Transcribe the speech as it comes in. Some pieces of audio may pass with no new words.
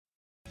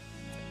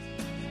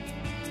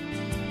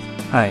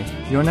Hi,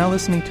 you are now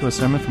listening to a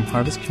sermon from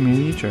Harvest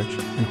Community Church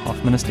in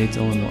Hoffman Estates,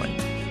 Illinois.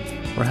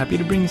 We're happy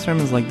to bring you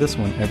sermons like this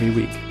one every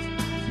week.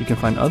 You can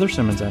find other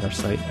sermons at our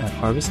site at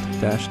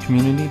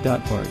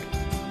harvest-community.org.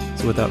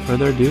 So without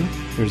further ado,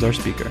 here's our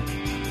speaker.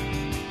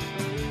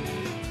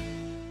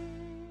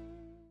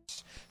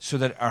 So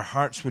that our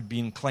hearts would be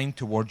inclined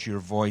towards your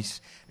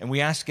voice. And we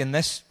ask in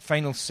this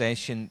final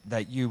session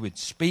that you would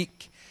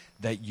speak,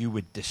 that you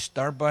would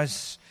disturb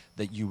us,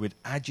 that you would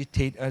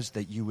agitate us,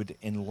 that you would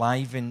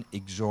enliven,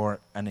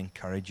 exhort, and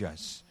encourage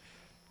us.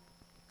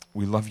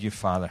 We love you,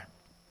 Father,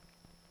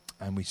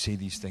 and we say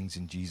these things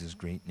in Jesus'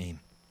 great name.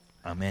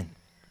 Amen.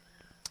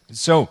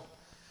 So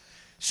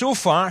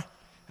far,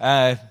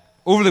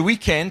 over the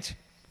weekend,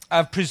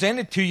 I've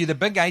presented to you the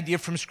big idea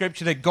from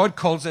Scripture that God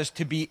calls us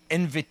to be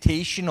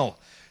invitational,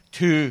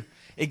 to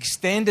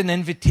extend an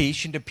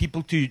invitation to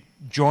people to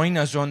join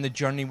us on the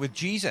journey with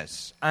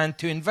Jesus and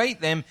to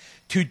invite them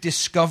to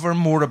discover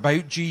more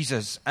about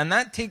Jesus. And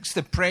that takes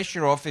the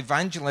pressure off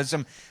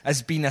evangelism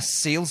as being a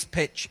sales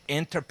pitch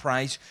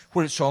enterprise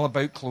where it's all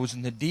about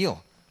closing the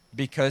deal,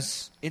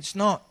 because it's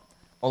not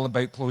all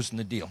about closing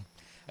the deal.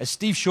 As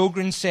Steve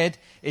Sjogren said,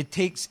 it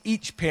takes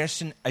each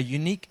person a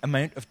unique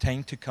amount of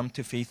time to come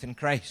to faith in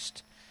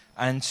Christ.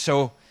 And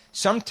so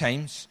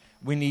sometimes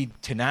we need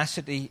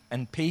tenacity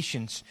and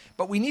patience,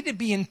 but we need to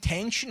be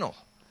intentional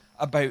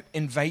about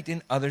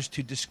inviting others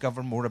to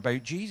discover more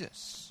about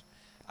Jesus.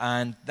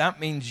 And that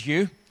means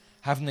you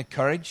having the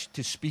courage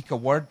to speak a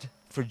word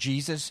for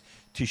Jesus,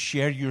 to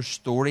share your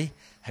story,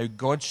 how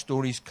God's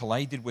stories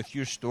collided with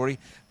your story,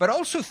 but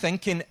also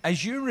thinking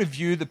as you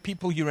review the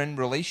people you're in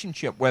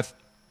relationship with,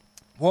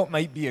 what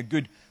might be a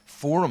good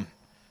forum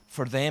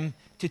for them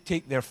to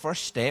take their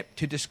first step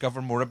to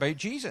discover more about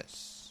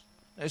Jesus.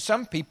 Now,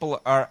 some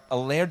people are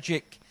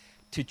allergic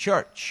to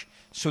church,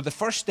 so the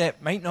first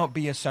step might not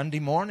be a Sunday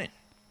morning.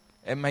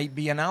 It might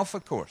be an alpha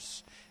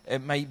course.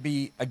 It might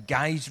be a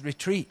guy's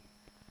retreat.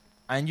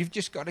 And you've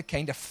just got to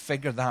kind of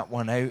figure that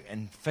one out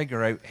and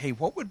figure out, hey,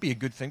 what would be a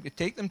good thing to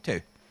take them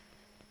to?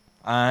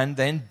 And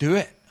then do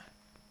it.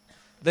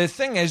 The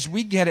thing is,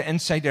 we get it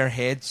inside our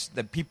heads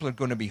that people are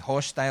going to be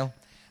hostile.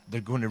 They're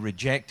going to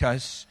reject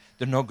us.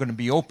 They're not going to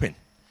be open.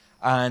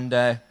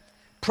 And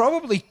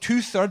probably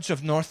 2/3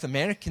 of North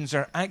Americans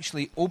are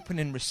actually open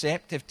and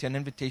receptive to an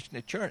invitation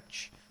to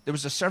church. There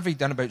was a survey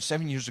done about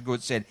 7 years ago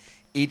that said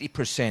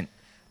 80%,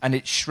 and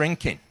it's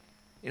shrinking.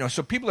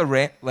 So people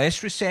are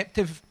less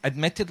receptive,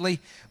 admittedly,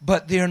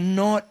 but they're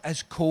not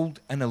as cold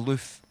and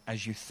aloof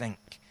as you think.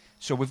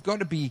 So we've got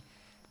to be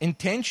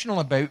intentional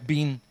about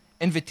being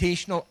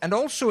invitational and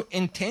also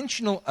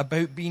intentional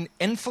about being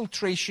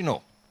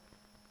infiltrational,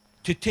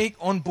 to take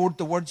on board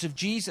the words of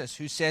Jesus,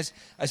 who says,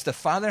 as the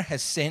Father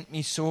has sent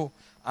me, so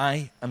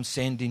I am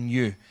sending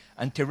you.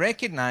 And to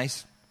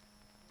recognize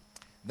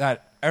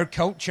that our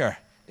culture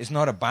is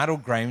not a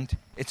battleground,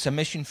 it's a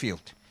mission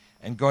field.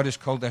 And God has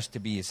called us to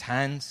be his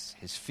hands,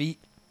 his feet,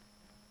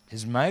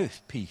 his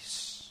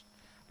mouthpiece,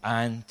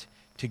 and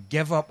to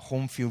give up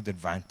home field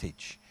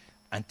advantage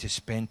and to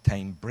spend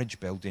time bridge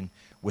building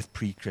with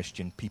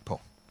pre-Christian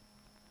people.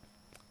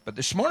 But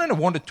this morning I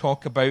want to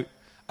talk about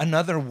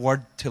another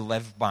word to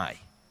live by.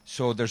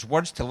 So there's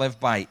words to live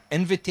by: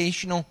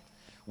 invitational,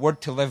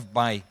 word to live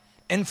by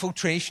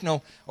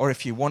infiltrational, or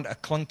if you want a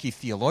clunky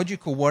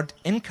theological word,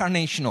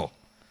 incarnational.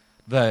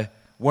 The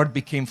Word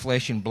became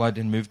flesh and blood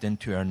and moved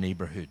into our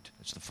neighborhood.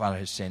 As the Father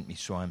has sent me,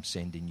 so I'm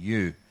sending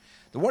you.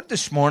 The word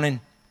this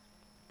morning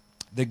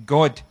that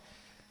God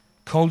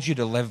calls you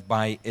to live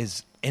by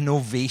is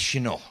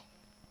innovational.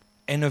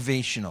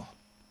 Innovational.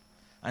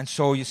 And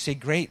so you say,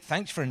 great,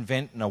 thanks for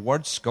inventing a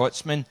word,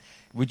 Scotsman.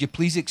 Would you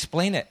please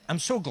explain it? I'm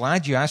so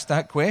glad you asked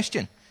that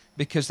question,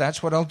 because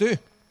that's what I'll do.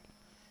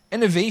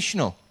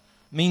 Innovational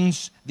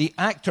means the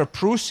act or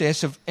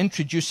process of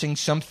introducing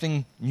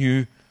something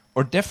new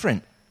or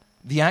different.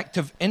 The act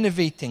of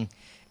innovating,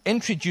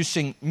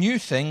 introducing new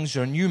things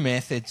or new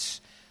methods,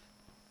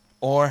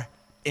 or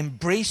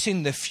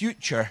embracing the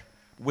future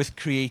with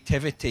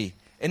creativity.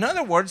 In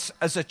other words,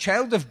 as a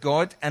child of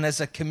God and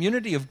as a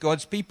community of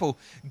God's people,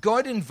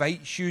 God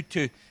invites you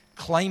to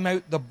climb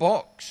out the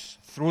box,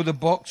 throw the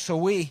box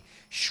away,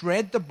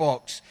 shred the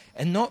box,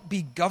 and not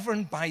be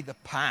governed by the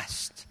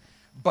past,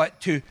 but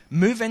to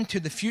move into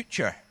the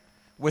future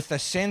with a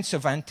sense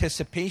of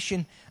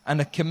anticipation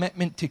and a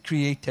commitment to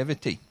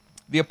creativity.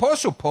 The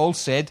Apostle Paul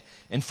said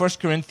in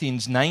 1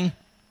 Corinthians 9,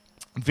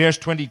 verse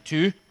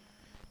 22,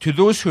 "To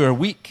those who are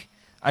weak,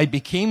 I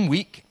became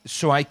weak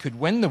so I could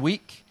win the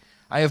weak.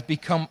 I have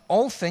become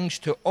all things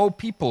to all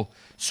people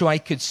so I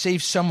could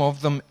save some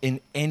of them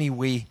in any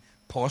way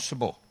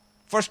possible."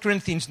 1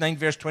 Corinthians 9,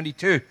 verse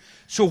 22.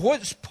 So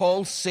what's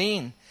Paul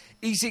saying?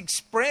 He's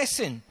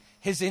expressing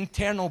his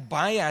internal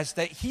bias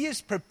that he is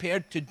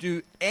prepared to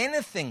do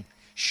anything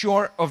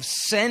short of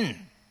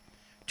sin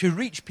to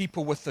reach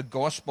people with the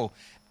gospel.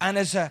 And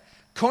as a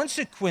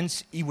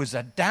consequence, he was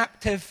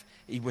adaptive,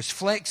 he was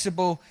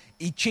flexible,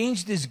 he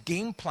changed his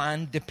game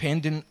plan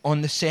depending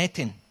on the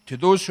setting. To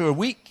those who are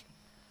weak,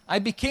 I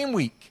became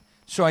weak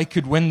so I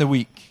could win the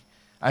weak.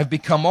 I've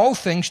become all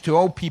things to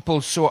all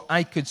people so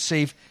I could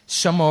save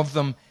some of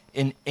them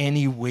in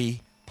any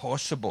way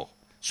possible.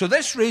 So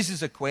this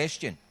raises a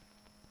question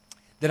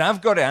that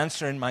I've got to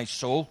answer in my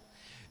soul.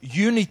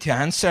 You need to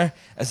answer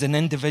as an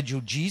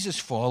individual Jesus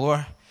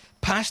follower.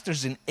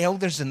 Pastors and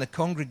elders in the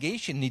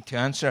congregation need to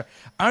answer.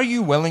 Are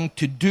you willing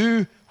to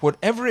do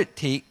whatever it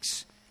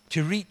takes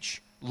to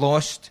reach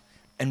lost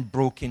and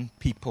broken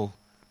people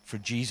for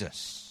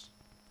Jesus?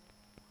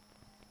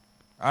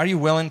 Are you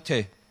willing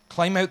to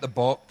climb out the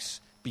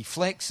box, be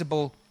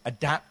flexible,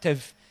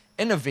 adaptive,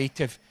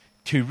 innovative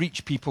to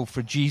reach people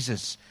for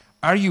Jesus?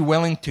 Are you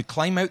willing to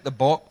climb out the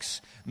box,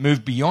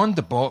 move beyond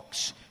the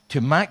box to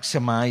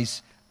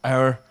maximize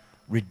our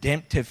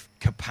redemptive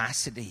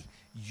capacity?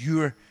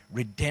 Your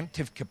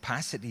redemptive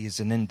capacity as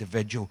an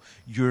individual,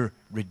 your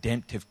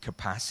redemptive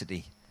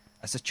capacity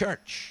as a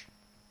church.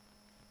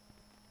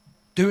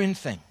 Doing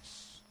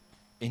things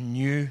in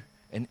new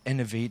and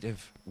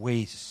innovative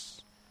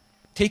ways.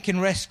 Taking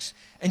risks.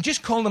 And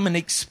just call them an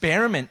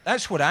experiment.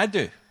 That's what I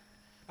do.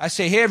 I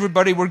say, hey,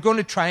 everybody, we're going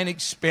to try an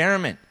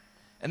experiment.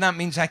 And that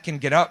means I can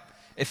get up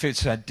if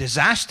it's a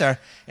disaster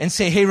and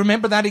say, hey,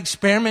 remember that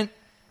experiment?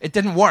 It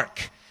didn't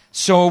work.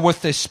 So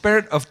with the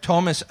spirit of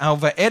Thomas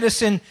Alva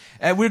Edison,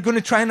 we're going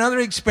to try another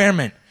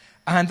experiment.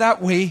 And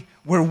that way,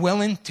 we're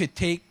willing to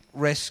take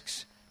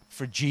risks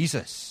for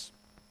Jesus.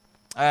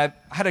 I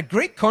had a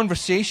great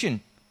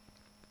conversation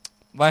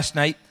last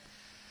night.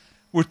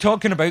 We're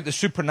talking about the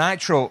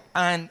supernatural,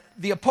 and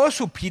the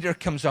Apostle Peter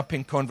comes up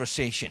in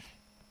conversation.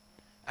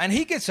 And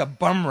he gets a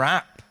bum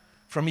rap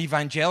from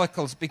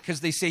evangelicals because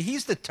they say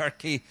he's the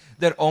turkey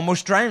that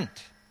almost drowned.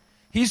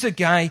 He's the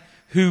guy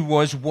who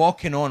was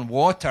walking on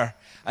water,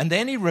 and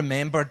then he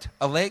remembered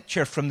a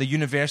lecture from the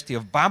University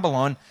of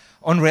Babylon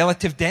on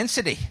relative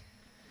density.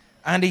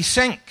 And he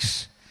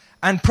sinks.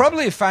 And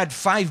probably if I had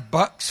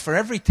 $5 for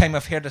every time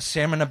I've heard a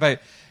sermon about,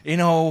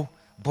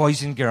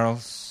 boys and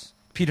girls,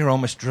 Peter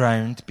almost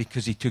drowned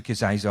because he took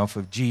his eyes off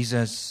of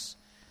Jesus.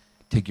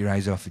 Take your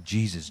eyes off of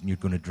Jesus and you're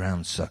going to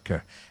drown,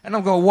 sucker. And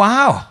I'll go,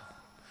 wow,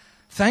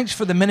 thanks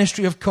for the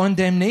ministry of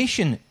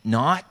condemnation.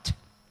 Not.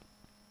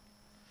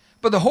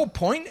 But the whole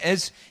point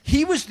is,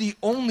 he was the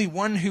only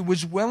one who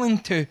was willing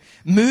to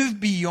move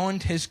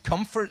beyond his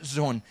comfort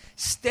zone,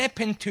 step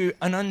into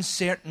an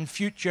uncertain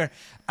future,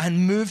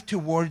 and move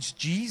towards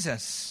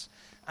Jesus.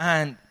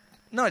 And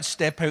not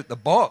step out the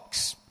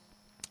box,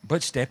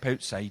 but step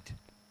outside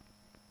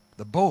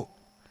the boat.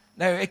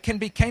 Now, it can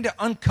be kind of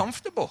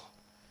uncomfortable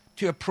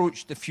to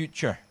approach the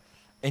future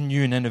in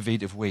new and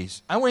innovative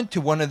ways. I went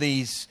to one of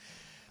these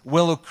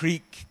Willow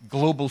Creek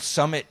Global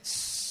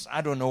Summits,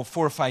 4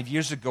 or 5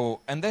 years ago,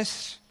 and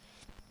this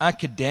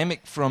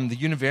academic from the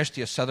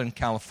University of Southern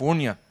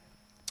California,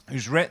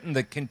 who's written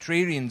the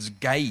Contrarian's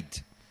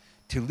Guide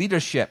to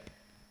Leadership,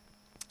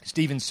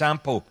 Stephen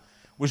Sampo,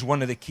 was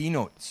one of the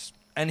keynotes.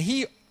 And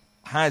he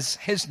has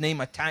his name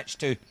attached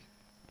to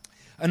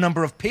a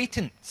number of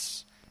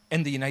patents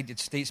in the United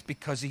States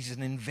because he's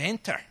an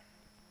inventor.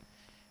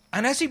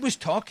 And as he was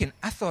talking,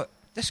 I thought,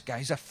 this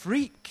guy's a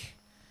freak.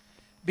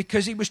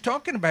 Because he was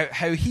talking about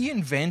how he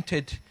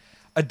invented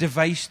a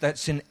device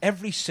that's in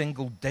every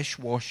single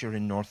dishwasher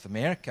in North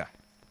America.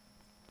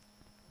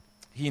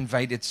 He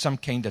invented some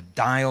kind of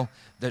dial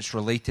that's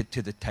related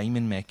to the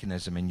timing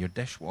mechanism in your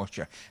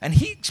dishwasher. And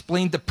he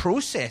explained the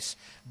process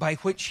by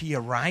which he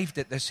arrived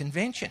at this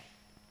invention.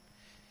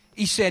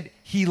 He said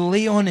he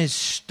lay on his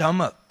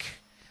stomach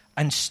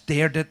and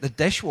stared at the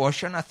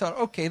dishwasher. And I thought,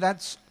 okay,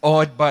 that's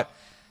odd, but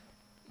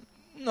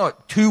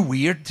not too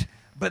weird.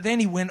 But then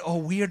he went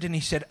all weird and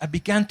he said, I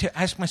began to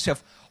ask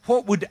myself,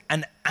 what would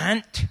an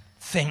ant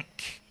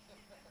think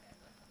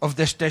of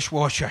this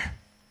dishwasher?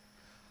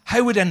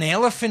 How would an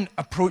elephant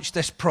approach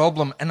this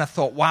problem? And I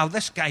thought, wow,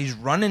 this guy's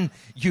running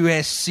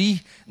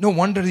USC. No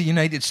wonder the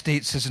United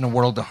States is in a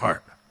world of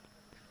hurt.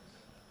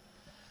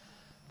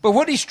 But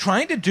what he's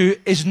trying to do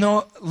is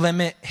not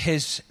limit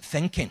his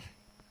thinking.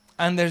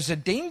 And there's a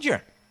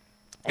danger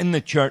in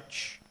the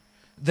church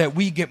that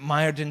we get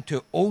mired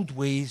into old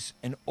ways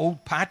and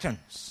old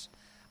patterns.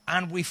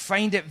 And we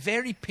find it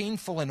very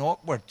painful and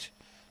awkward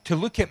to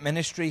look at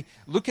ministry,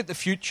 look at the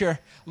future,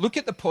 look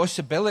at the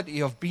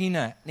possibility of being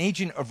an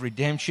agent of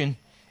redemption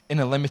in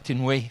a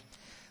limiting way.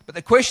 But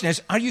the question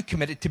is, are you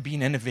committed to being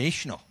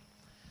innovational?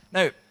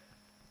 Now,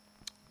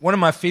 one of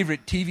my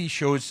favorite TV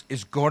shows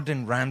is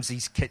Gordon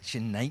Ramsay's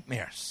Kitchen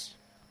Nightmares.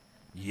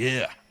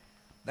 Yeah,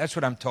 that's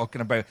what I'm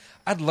talking about.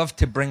 I'd love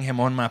to bring him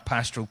on my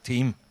pastoral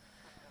team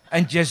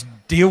and just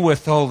deal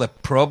with all the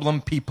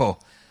problem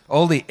people,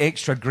 all the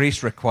extra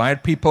grace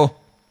required people.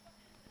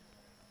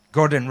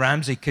 Gordon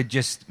Ramsay could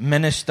just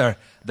minister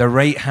the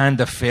right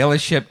hand of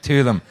fellowship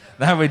to them.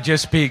 That would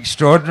just be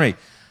extraordinary.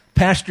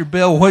 Pastor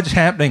Bill, what's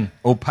happening?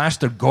 Oh,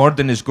 Pastor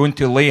Gordon is going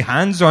to lay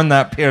hands on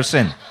that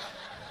person.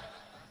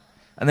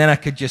 And then I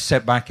could just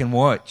sit back and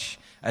watch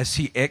as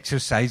he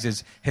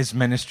exercises his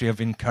ministry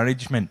of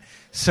encouragement.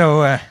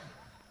 So,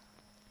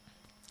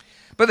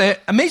 but the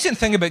amazing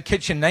thing about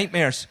Kitchen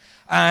Nightmares,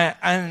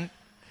 and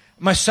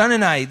my son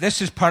and I,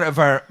 this is part of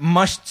our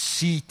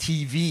must-see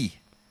TV.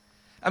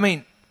 I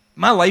mean,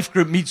 my life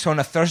group meets on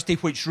a Thursday,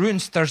 which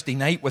ruins Thursday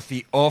night with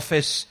The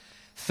Office,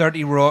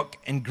 30 Rock,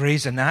 and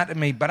Grey's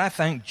Anatomy. But I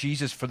thank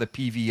Jesus for the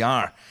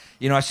PVR.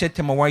 You know, I said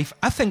to my wife,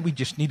 I think we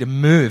just need to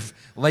move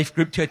life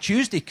group to a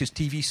Tuesday because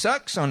TV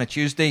sucks on a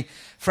Tuesday.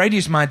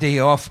 Friday's my day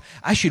off.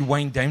 I should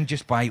wind down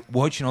just by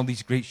watching all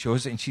these great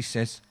shows. And she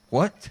says,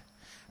 what?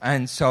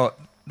 And so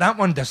that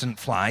one doesn't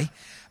fly.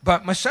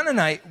 But my son and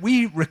I,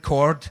 we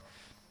record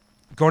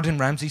Gordon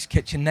Ramsay's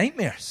Kitchen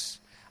Nightmares.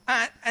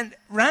 And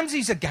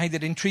Ramsay's a guy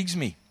that intrigues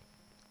me.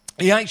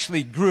 He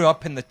actually grew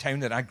up in the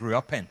town that I grew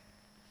up in.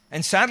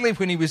 And sadly,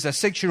 when he was a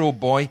 6-year-old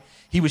boy,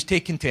 he was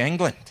taken to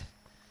England.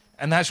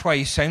 And that's why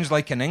he sounds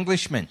like an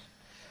Englishman,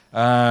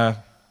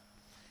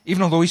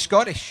 even although he's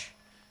Scottish.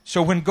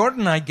 So when Gordon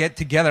and I get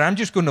together, I'm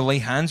just going to lay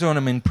hands on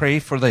him and pray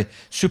for the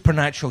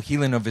supernatural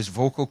healing of his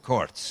vocal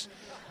cords.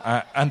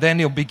 And then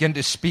he'll begin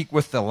to speak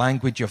with the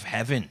language of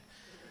heaven.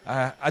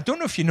 I don't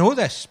know if you know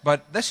this,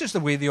 but this is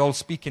the way they all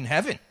speak in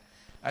heaven.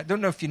 I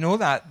don't know if you know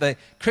that. The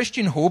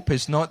Christian hope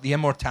is not the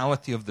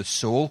immortality of the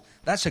soul.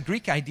 That's a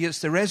Greek idea. It's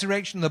the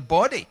resurrection of the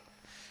body.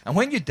 And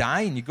when you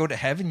die and you go to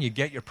heaven, you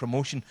get your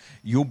promotion,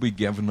 you'll be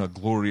given a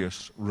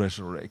glorious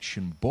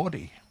resurrection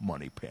body,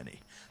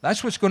 Moneypenny.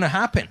 That's what's going to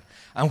happen.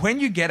 And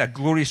when you get a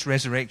glorious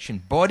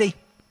resurrection body,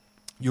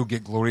 you'll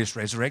get glorious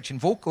resurrection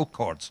vocal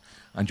cords.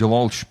 And you'll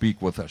all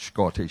speak with a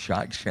Scottish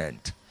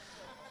accent.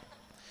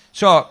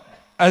 So,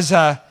 as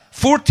a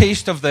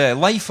foretaste of the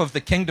life of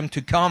the kingdom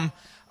to come,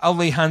 I'll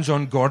lay hands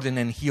on Gordon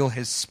and heal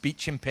his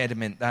speech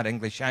impediment, that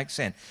English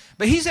accent.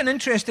 But he's an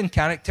interesting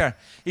character.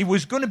 He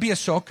was going to be a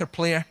soccer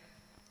player.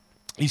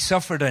 He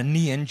suffered a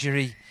knee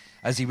injury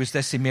as he was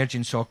this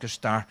emerging soccer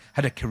star,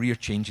 had a career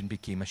change and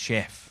became a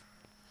chef.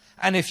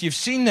 And if you've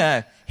seen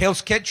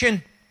Hell's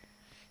Kitchen,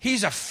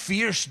 he's a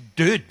fierce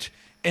dude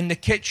in the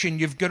kitchen.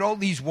 You've got all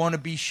these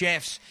wannabe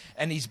chefs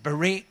and he's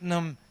berating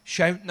them,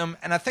 shouting them.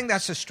 And I think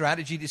that's a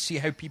strategy to see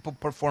how people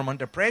perform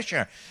under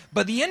pressure.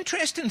 But the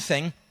interesting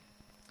thing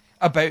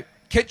about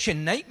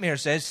Kitchen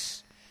Nightmares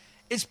is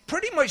it's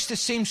pretty much the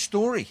same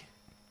story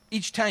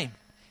each time.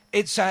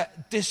 It's a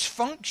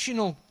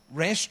dysfunctional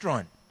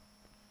restaurant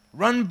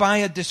run by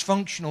a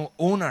dysfunctional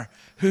owner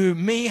who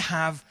may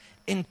have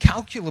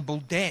incalculable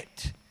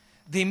debt.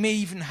 They may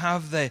even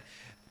have the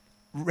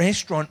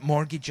restaurant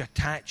mortgage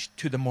attached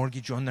to the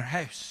mortgage on their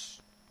house.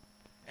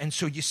 And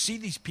so you see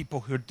these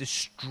people who are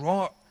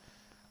distraught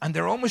and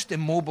they're almost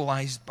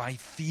immobilized by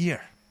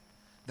fear.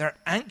 They're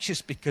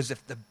anxious because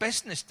if the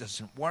business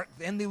doesn't work,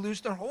 then they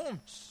lose their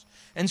homes.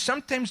 And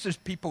sometimes there's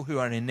people who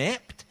are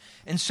inept,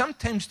 and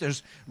sometimes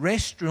there's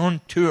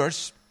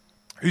restaurateurs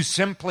who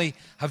simply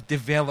have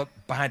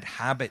developed bad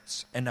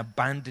habits and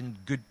abandoned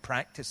good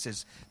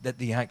practices that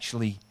they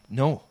actually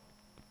know.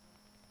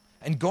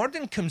 And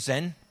Gordon comes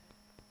in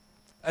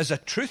as a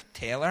truth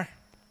teller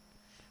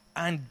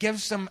and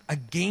gives them a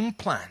game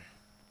plan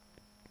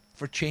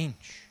for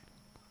change.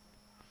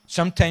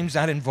 Sometimes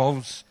that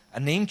involves a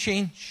name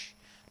change.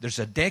 There's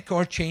a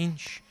decor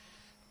change,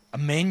 a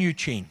menu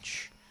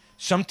change.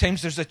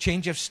 Sometimes there's a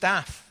change of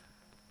staff.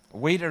 A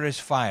waiter is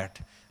fired.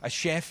 A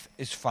chef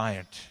is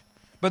fired.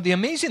 But the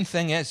amazing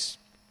thing is,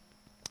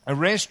 a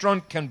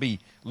restaurant can be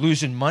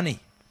losing money.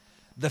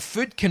 The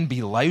food can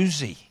be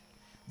lousy.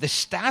 The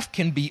staff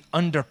can be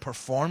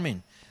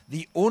underperforming.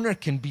 The owner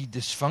can be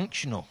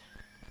dysfunctional.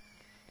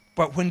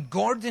 But when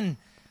Gordon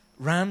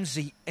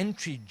Ramsay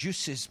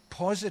introduces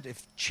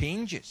positive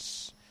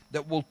changes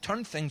that will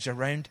turn things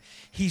around,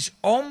 he's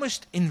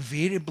almost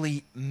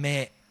invariably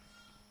met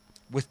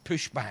with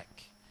pushback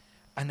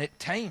and at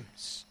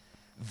times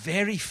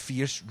very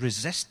fierce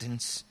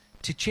resistance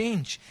to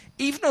change,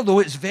 even although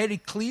it's very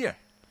clear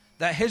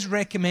that his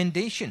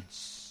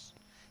recommendations,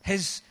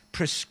 his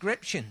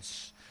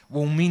prescriptions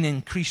will mean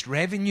increased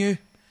revenue,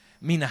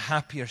 mean a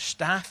happier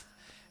staff,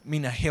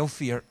 mean a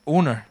healthier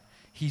owner.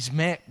 He's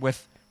met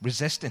with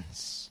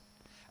resistance.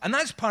 And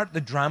that's part of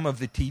the drama of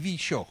the TV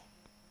show.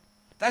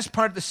 That's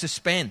part of the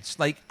suspense.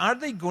 Like, are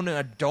they going to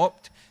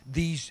adopt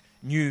these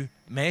new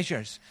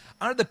measures?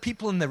 Are the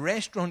people in the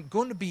restaurant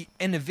going to be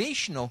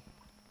innovational,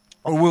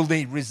 or will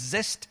they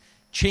resist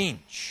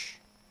change?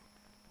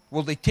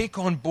 Will they take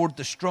on board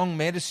the strong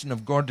medicine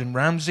of Gordon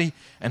Ramsay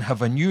and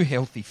have a new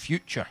healthy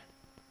future?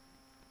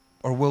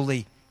 Or will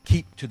they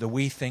keep to the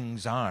way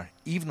things are,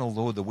 even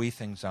although the way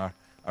things are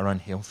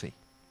unhealthy?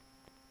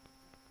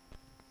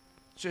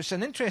 So it's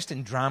an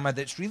interesting drama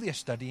that's really a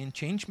study in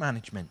change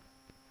management.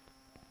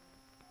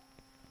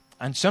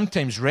 And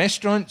sometimes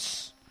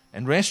restaurants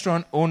and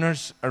restaurant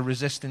owners are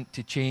resistant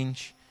to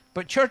change,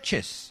 but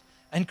churches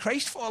and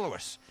Christ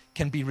followers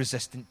can be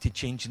resistant to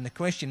change. And the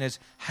question is,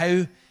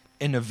 how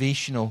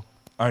innovational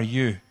are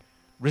you?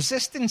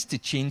 Resistance to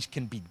change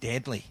can be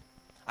deadly.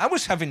 I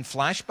was having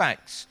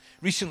flashbacks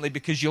recently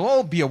because you'll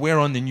all be aware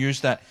on the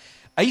news that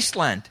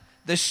Iceland,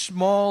 this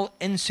small,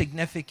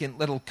 insignificant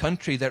little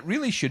country that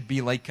really should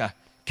be like a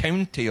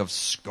county of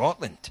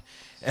Scotland,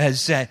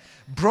 has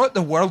brought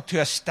the world to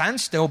a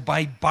standstill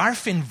by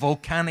barfing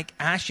volcanic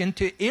ash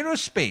into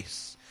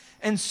aerospace.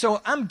 And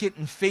so I'm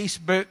getting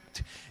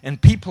Facebooked,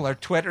 and people are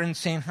twittering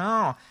saying,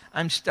 oh,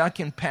 I'm stuck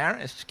in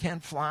Paris,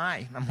 can't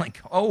fly. And I'm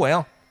like, oh,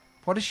 well,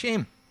 what a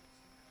shame.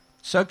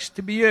 Sucks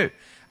to be you.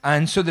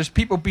 And so there's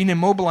people being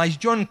immobilized.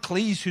 John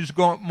Cleese, who's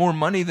got more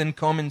money than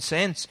common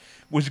sense,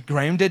 was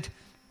grounded,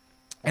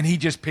 and he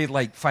just paid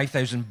like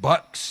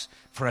 $5,000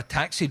 for a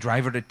taxi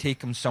driver to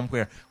take him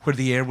somewhere where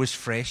the air was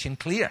fresh and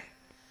clear.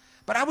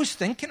 But I was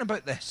thinking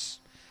about this.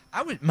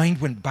 Mind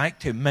went back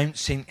to Mount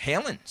St.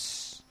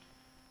 Helens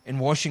in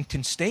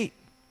Washington State,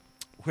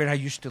 where I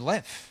used to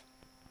live.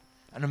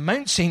 And in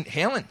Mount St.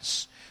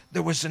 Helens,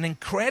 there was an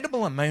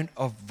incredible amount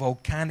of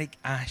volcanic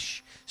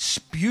ash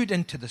spewed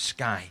into the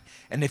sky.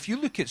 And if you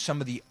look at some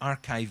of the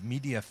archive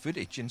media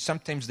footage, and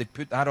sometimes they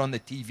put that on the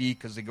TV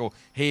because they go,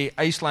 hey,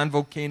 Iceland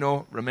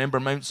volcano, remember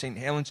Mount St.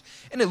 Helens?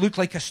 And it looked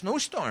like a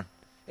snowstorm.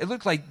 It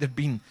looked like there'd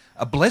been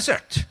a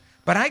blizzard.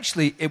 But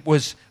actually, it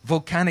was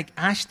volcanic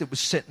ash that was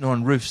sitting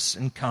on roofs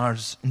and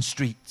cars and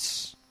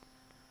streets.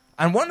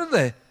 And one of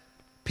the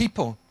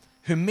people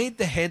who made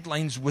the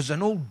headlines was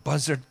an old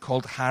buzzard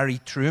called Harry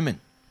Truman,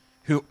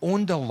 who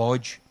owned a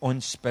lodge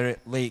on Spirit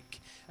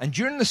Lake. And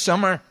during the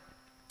summer,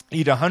 he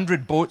had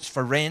 100 boats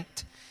for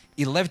rent.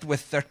 He lived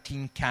with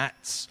 13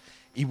 cats.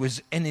 He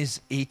was in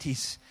his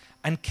 80s.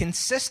 And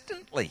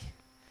consistently,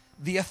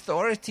 the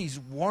authorities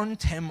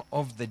warned him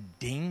of the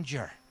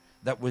danger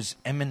that was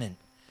imminent.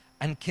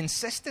 And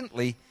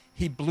consistently,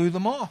 he blew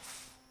them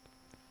off.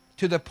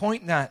 To the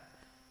point that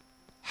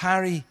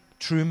Harry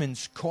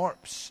Truman's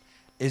corpse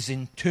is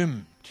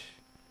entombed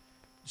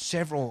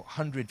several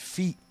hundred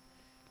feet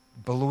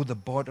below the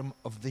bottom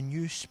of the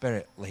new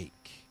Spirit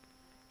Lake.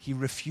 He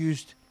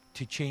refused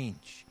to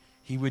change.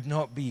 He would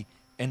not be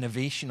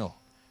innovational,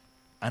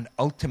 and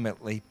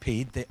ultimately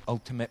paid the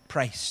ultimate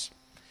price.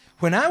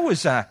 When I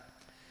was a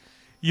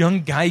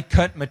young guy,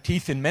 cut my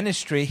teeth in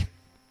ministry,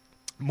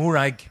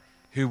 Morag,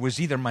 who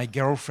was either my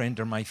girlfriend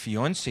or my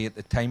fiancée at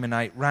the time, and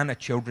I ran a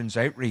children's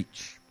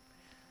outreach.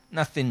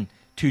 Nothing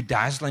too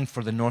dazzling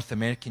for the North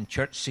American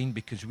church scene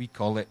because we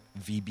call it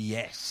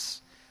VBS.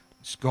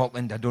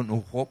 Scotland, I don't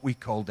know what we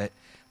called it,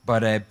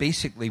 but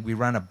basically we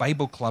ran a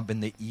Bible club in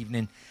the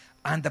evening,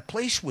 and the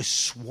place was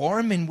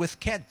swarming with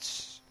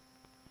kids.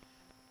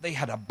 They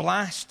had a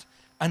blast,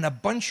 and a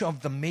bunch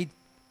of them made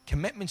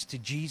commitments to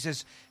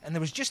Jesus, and there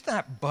was just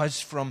that buzz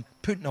from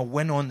putting a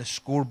win on the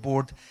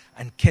scoreboard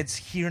and kids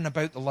hearing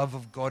about the love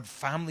of God,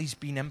 families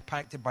being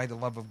impacted by the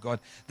love of God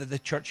that the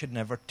church had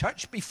never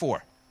touched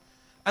before.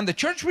 And the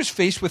church was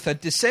faced with a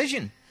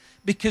decision,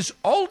 because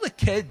all the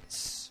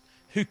kids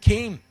who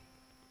came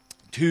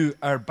to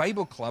our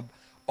Bible club,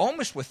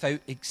 almost without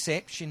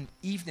exception,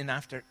 evening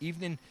after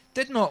evening,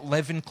 did not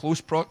live in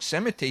close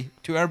proximity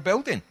to our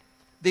building.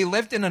 They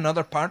lived in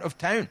another part of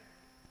town,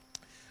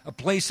 a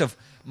place of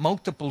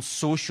multiple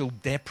social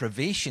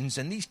deprivations,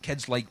 and these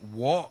kids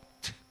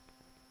walked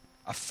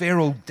a fair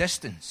old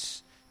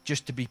distance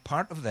just to be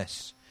part of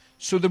this.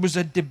 So there was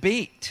a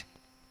debate,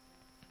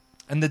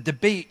 and the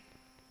debate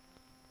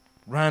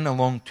ran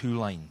along two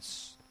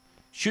lines.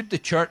 Should the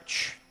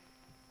church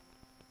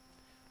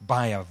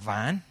buy a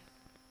van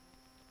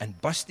and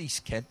bus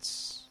these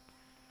kids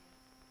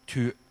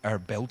to our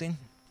building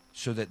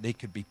so that they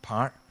could be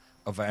part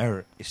of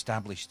our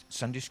established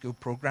Sunday school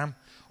program?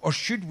 Or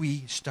should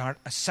we start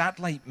a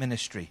satellite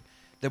ministry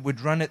that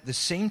would run at the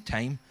same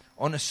time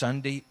on a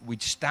Sunday?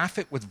 We'd staff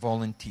it with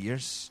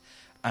volunteers,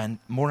 and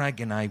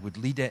Morag and I would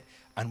lead it,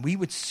 and we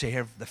would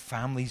serve the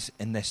families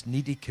in this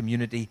needy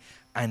community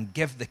and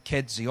give the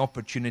kids the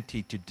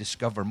opportunity to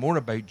discover more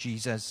about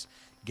Jesus,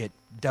 get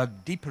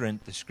dug deeper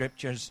into the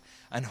scriptures,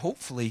 and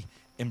hopefully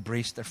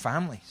embrace their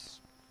families.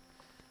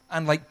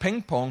 And like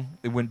ping pong,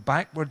 they went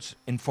backwards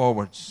and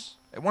forwards.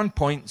 At one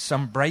point,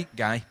 some bright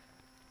guy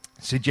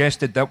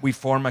suggested that we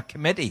form a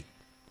committee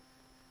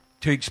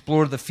to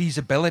explore the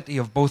feasibility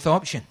of both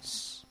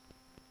options.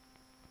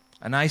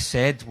 And I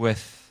said,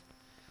 with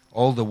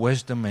all the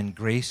wisdom and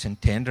grace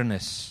and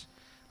tenderness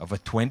of a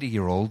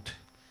 20-year-old,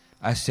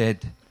 I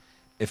said,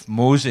 if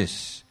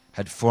Moses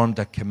had formed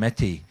a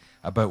committee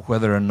about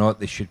whether or not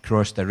they should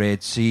cross the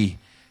Red Sea,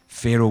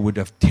 Pharaoh would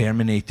have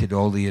terminated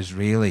all the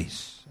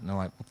Israelis. And they're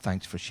like, well,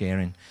 thanks for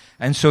sharing.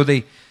 And so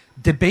they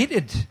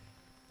debated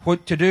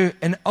what to do,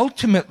 and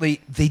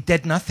ultimately they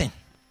did nothing.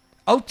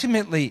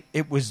 Ultimately,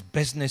 it was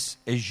business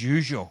as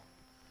usual.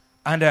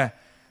 And a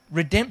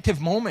redemptive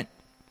moment,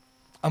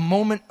 a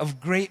moment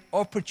of great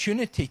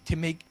opportunity to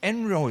make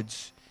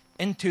inroads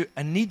into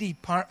a needy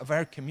part of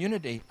our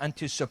community and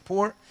to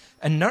support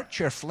and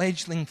nurture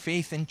fledgling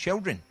faith in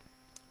children,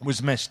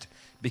 was missed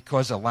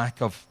because of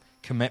lack of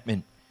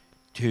commitment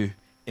to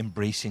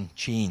embracing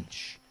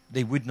change.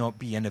 They would not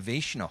be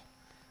innovational.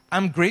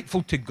 I'm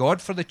grateful to God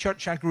for the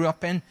church I grew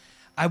up in.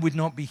 I would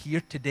not be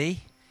here today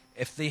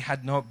if they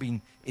had not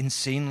been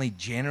insanely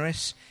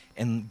generous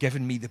in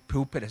giving me the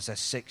pulpit as a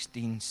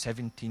 16,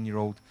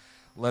 17-year-old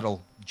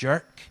little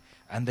jerk.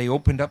 And they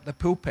opened up the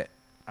pulpit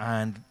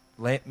and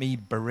let me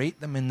berate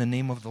them in the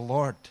name of the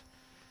Lord,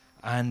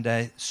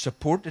 and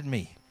supported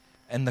me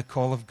in the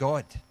call of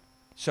God.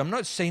 So I'm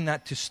not saying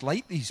that to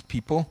slight these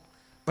people,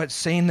 but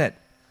saying that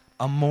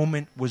a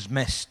moment was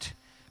missed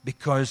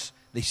because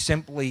they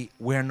simply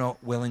were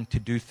not willing to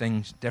do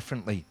things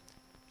differently.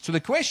 So the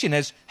question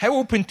is, how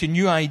open to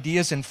new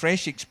ideas and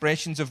fresh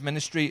expressions of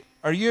ministry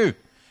are you?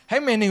 How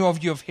many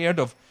of you have heard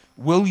of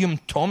William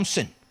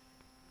Thompson?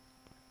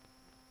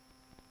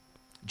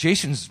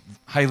 Jason's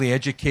highly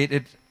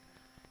educated.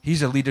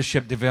 He's a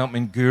leadership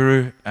development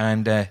guru,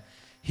 and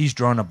he's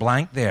drawn a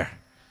blank there.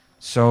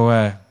 So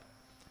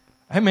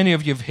how many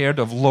of you have heard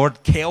of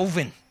Lord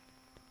Kelvin?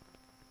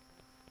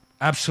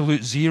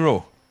 Absolute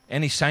zero.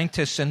 Any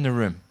scientists in the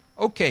room?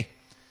 Okay,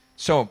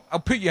 so I'll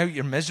put you out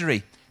your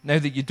misery now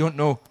that you don't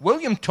know.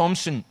 William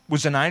Thompson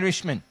was an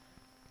Irishman,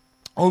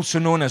 also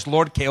known as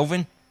Lord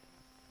Kelvin,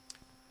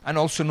 and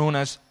also known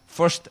as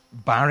First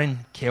Baron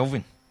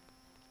Kelvin.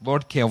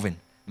 Lord Kelvin.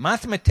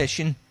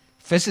 Mathematician,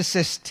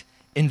 physicist,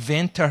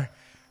 inventor,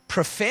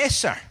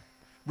 professor,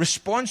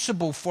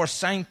 responsible for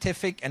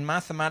scientific and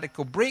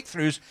mathematical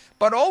breakthroughs,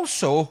 but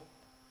also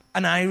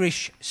an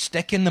Irish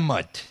stick in the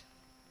mud.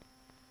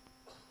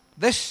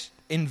 This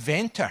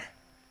inventor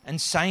and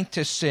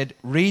scientist said,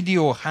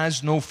 radio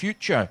has no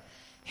future.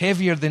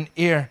 Heavier than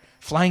air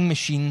flying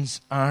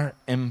machines are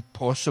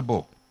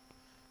impossible.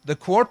 The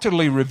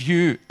Quarterly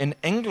Review in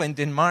England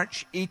in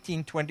March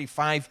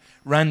 1825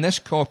 ran this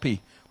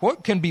copy.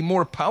 What can be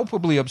more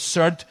palpably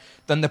absurd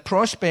than the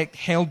prospect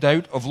held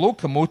out of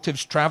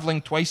locomotives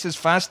travelling twice as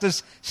fast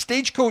as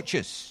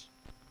stagecoaches?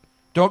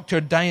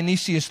 Dr.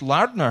 Dionysius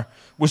Lardner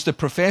was the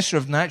professor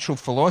of natural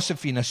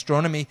philosophy and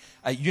astronomy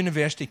at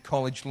University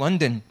College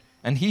London,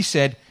 and he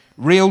said,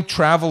 rail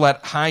travel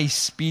at high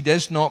speed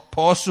is not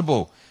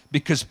possible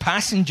because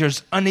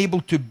passengers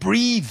unable to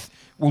breathe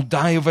will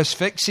die of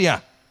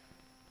asphyxia.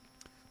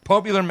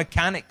 Popular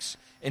Mechanics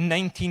in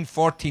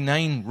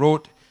 1949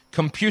 wrote,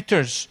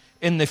 computers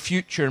in the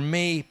future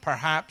may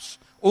perhaps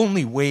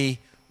only weigh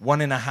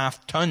 1.5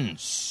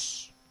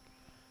 tons.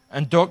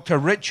 And Dr.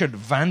 Richard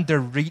van der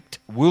Riet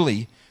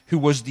Woolley, who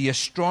was the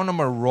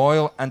astronomer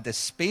royal and the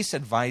space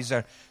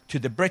advisor to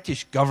the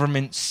British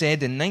government,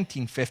 said in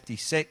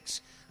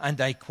 1956, and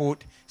I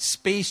quote,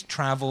 space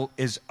travel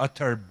is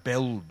utter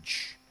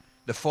bilge.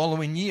 The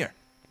following year,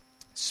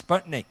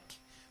 Sputnik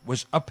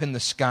was up in the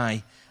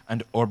sky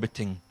and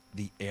orbiting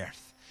the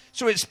Earth.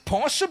 So it's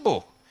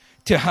possible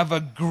to have a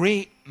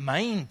great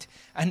mind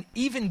and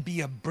even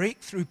be a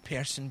breakthrough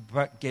person,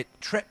 but get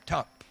tripped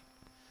up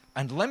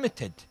and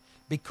limited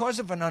because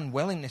of an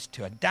unwillingness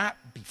to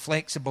adapt, be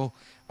flexible,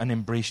 and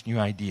embrace new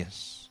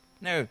ideas.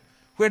 Now,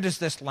 where does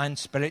this land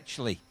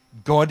spiritually?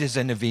 God is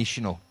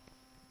innovational.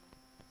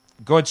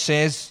 God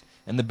says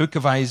in the book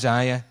of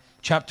Isaiah,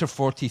 chapter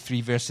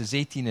 43, verses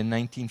 18 and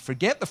 19,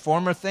 forget the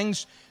former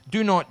things,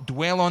 do not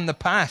dwell on the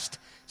past.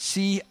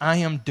 See, I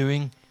am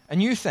doing a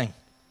new thing.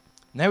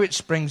 Now it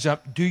springs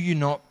up, do you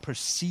not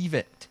perceive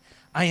it?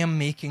 I am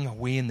making a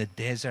way in the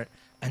desert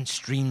and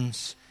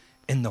streams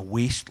in the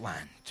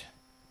wasteland.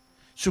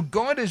 So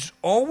God is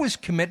always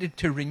committed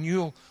to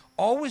renewal,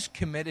 always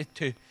committed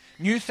to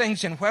new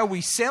things. And while we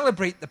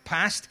celebrate the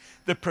past,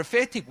 the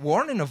prophetic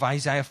warning of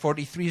Isaiah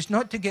 43 is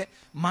not to get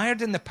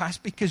mired in the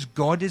past because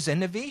God is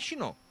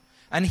innovational.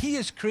 And he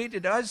has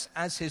created us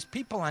as his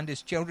people and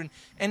his children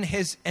in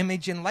his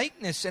image and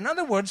likeness. In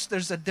other words,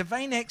 there's a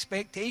divine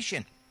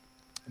expectation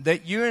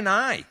that you and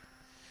I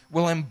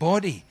will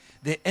embody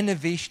the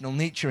innovational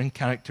nature and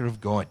character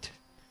of God.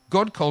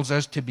 God calls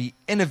us to be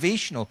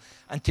innovational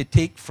and to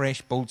take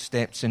fresh, bold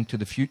steps into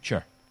the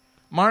future.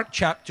 Mark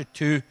chapter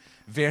 2,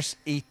 verse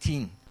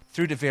 18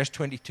 through to verse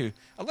 22.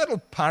 A little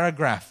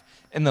paragraph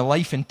in the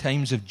life and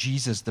times of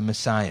Jesus the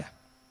Messiah.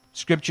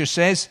 Scripture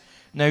says,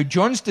 now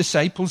John's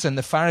disciples and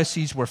the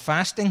Pharisees were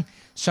fasting.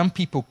 Some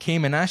people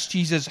came and asked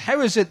Jesus, how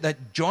is it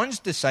that John's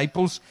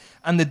disciples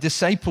and the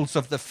disciples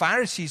of the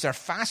Pharisees are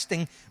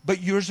fasting,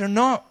 but yours are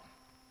not?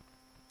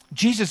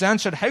 Jesus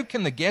answered, how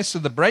can the guests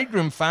of the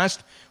bridegroom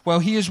fast while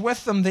he is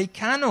with them? They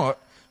cannot,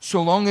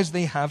 so long as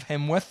they have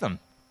him with them.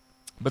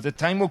 But the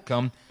time will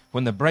come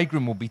when the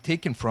bridegroom will be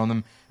taken from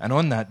them, and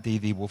on that day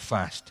they will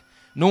fast.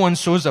 No one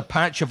sews a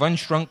patch of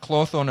unshrunk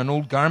cloth on an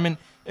old garment.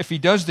 If he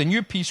does, the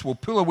new piece will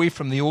pull away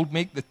from the old,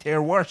 make the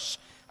tear worse.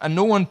 And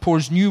no one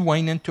pours new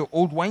wine into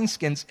old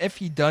wineskins. If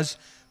he does,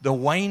 the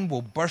wine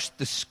will burst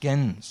the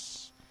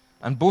skins,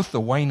 and both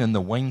the wine and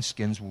the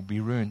wineskins will be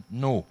ruined.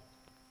 No,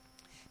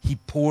 he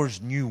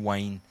pours new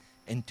wine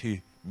into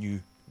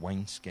new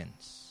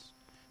wineskins.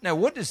 Now,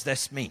 what does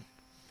this mean?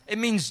 It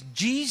means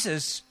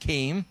Jesus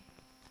came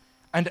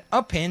and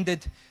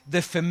upended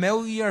the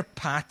familiar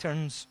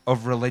patterns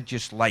of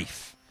religious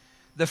life.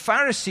 The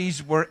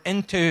Pharisees were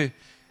into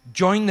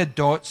join the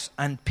dots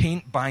and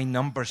paint by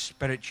number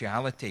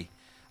spirituality.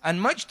 And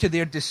much to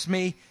their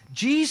dismay,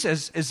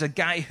 Jesus is a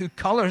guy who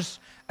colors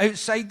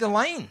outside the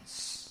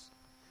lines.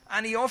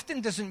 And he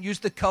often doesn't use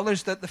the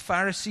colors that the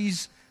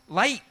Pharisees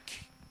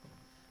like.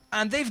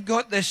 And they've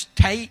got this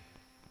tight,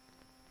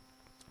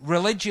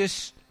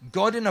 religious,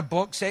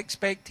 God-in-a-box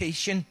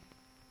expectation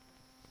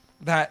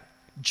that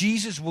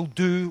Jesus will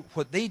do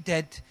what they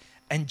did,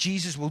 and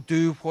Jesus will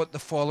do what the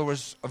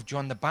followers of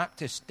John the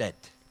Baptist did.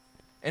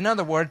 In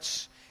other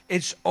words,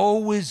 It's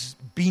always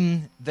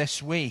been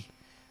this way.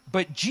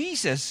 But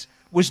Jesus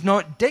was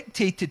not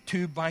dictated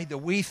to by the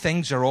way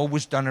things are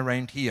always done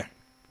around here.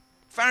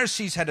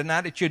 Pharisees had an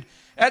attitude,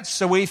 that's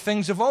the way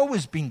things have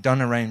always been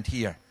done around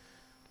here.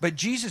 But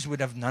Jesus would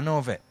have none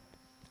of it.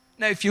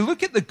 Now, if you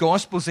look at the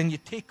Gospels and you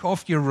take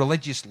off your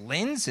religious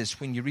lenses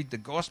when you read the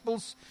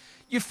Gospels,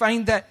 you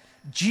find that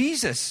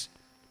Jesus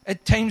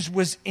at times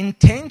was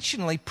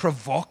intentionally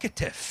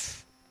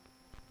provocative.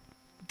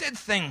 Did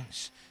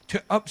things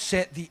to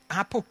upset the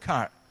apple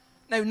cart.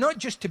 Now, not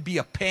just to be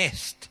a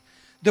pest.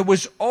 There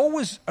was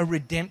always a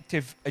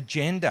redemptive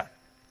agenda.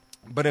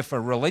 But if a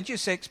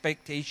religious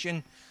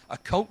expectation, a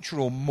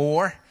cultural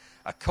more,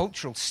 a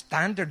cultural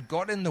standard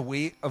got in the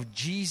way of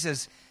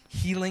Jesus'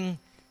 healing,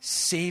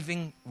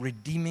 saving,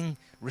 redeeming,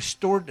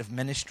 restorative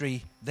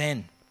ministry,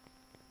 then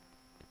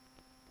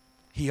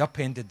he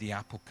upended the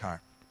apple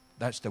cart.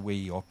 That's the way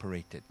he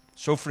operated.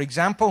 So, for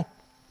example,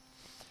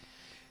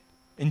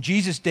 in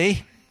Jesus'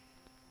 day,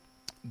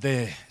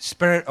 the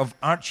spirit of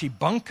Archie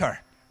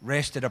Bunker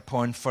rested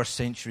upon first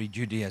century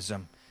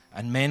Judaism.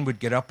 And men would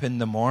get up in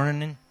the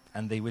morning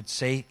and they would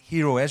say,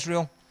 "Hear, O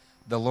Israel,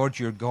 the Lord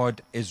your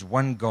God is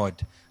one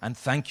God, and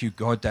thank you,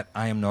 God, that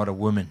I am not a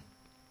woman."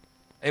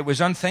 It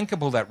was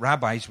unthinkable that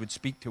rabbis would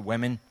speak to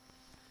women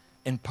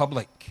in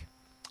public.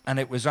 And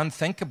it was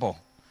unthinkable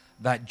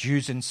that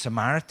Jews and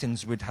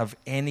Samaritans would have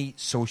any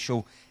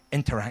social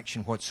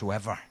interaction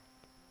whatsoever.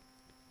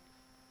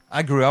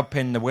 I grew up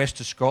in the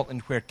west of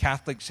Scotland where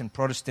Catholics and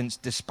Protestants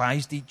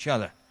despised each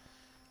other.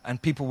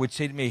 And people would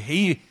say to me,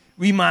 "Hey,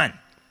 wee man,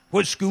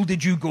 what school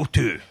did you go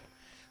to?"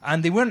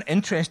 And they weren't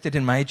interested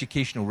in my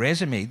educational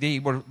resume. They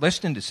were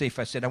listening to say if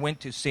I said I went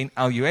to St.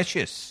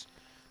 Aloysius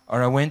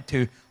or I went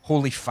to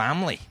Holy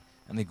Family.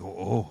 And they go,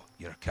 "Oh,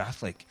 you're a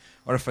Catholic."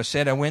 Or if I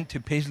said I went to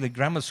Paisley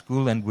Grammar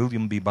School and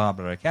William B.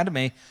 Barber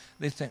Academy,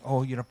 they think,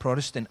 "Oh, you're a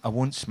Protestant. I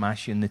won't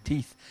smash you in the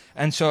teeth."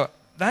 And so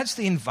that's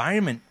the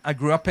environment I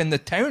grew up in. The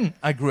town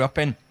I grew up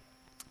in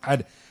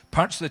had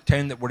parts of the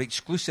town that were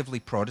exclusively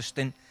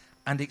Protestant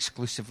and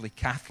exclusively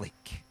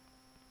Catholic.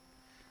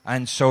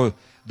 And so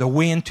the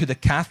way into the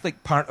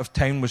Catholic part of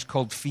town was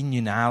called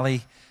Fenian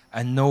Alley,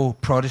 and no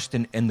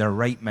Protestant in their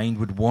right mind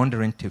would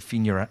wander into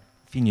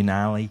Fenian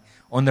Alley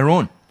on their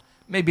own.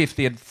 Maybe if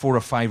they had 4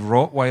 or 5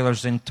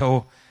 Rottweilers in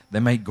tow, they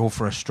might go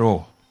for a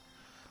stroll.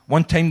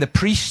 One time the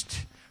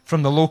priest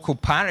from the local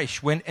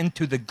parish went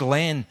into the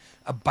Glen,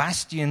 a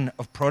bastion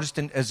of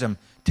Protestantism,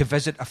 to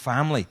visit a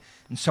family.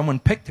 And someone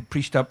picked the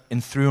priest up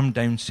and threw him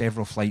down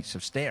several flights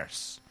of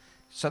stairs.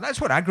 So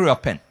that's what I grew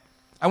up in.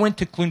 I went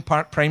to Clune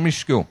Park Primary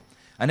School.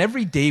 And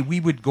every day we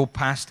would go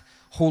past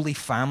Holy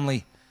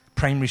Family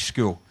Primary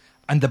School.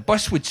 And the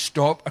bus would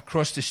stop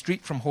across the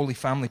street from Holy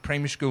Family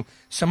Primary School.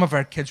 Some of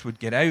our kids would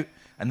get out,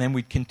 and then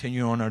we'd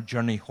continue on our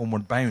journey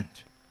homeward bound.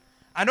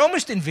 And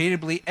almost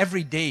invariably,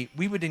 every day,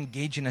 we would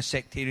engage in a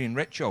sectarian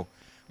ritual.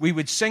 We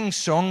would sing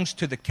songs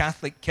to the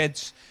Catholic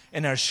kids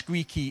in our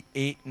squeaky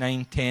 8,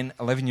 9, 10,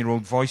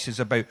 11-year-old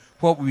voices about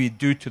what we would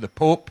do to the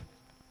Pope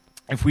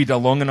if we had a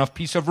long enough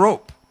piece of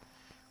rope.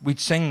 We'd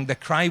sing, "The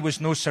cry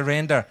was no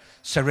surrender,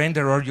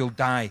 surrender or you'll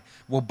die.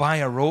 We'll buy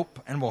a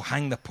rope and we'll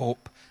hang the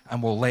Pope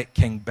and we'll let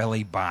King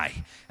Billy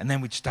by." And then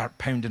we'd start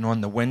pounding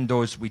on the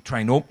windows. We'd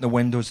try and open the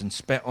windows and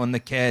spit on the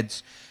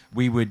kids.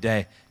 We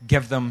would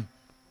give them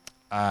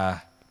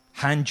a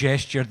hand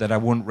gesture that I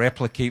won't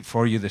replicate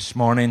for you this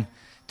morning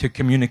to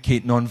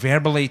communicate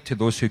non-verbally to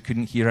those who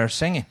couldn't hear our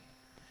singing.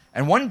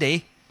 And one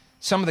day,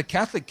 some of the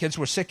Catholic kids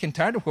were sick and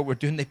tired of what we're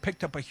doing. They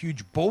picked up a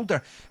huge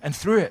boulder and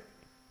threw it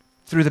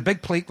through the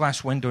big plate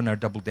glass window in our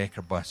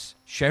double-decker bus,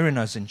 showering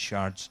us in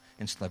shards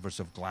and slivers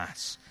of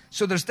glass.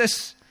 So there's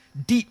this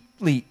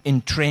deeply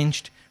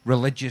entrenched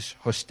religious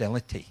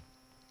hostility.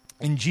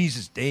 In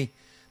Jesus' day,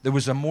 there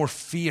was a more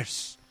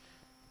fierce,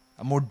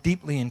 a more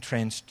deeply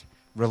entrenched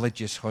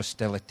religious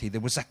hostility. There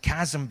was a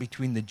chasm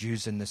between the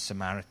Jews and the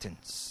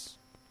Samaritans.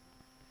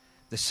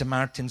 The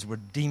Samaritans were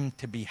deemed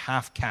to be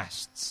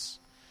half-castes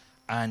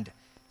and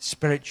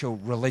spiritual,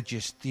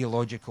 religious,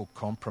 theological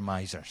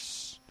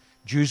compromisers.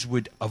 Jews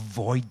would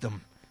avoid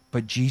them,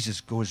 but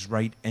Jesus goes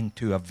right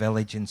into a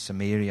village in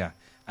Samaria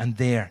and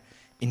there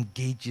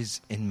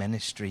engages in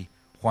ministry.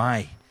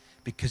 Why?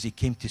 Because he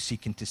came to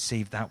seek and to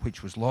save that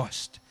which was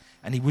lost.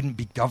 And he wouldn't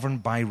be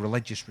governed by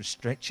religious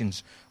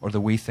restrictions or the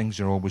way things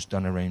are always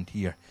done around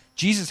here.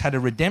 Jesus had a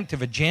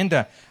redemptive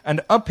agenda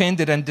and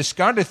upended and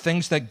discarded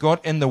things that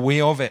got in the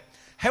way of it.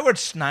 Howard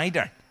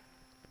Snyder,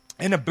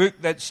 in a book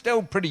that's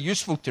still pretty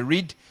useful to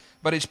read,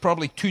 but it's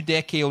probably 2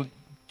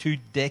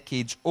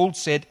 decades old,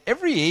 said,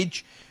 "Every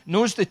age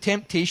knows the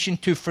temptation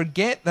to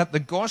forget that the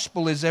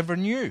gospel is ever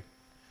new.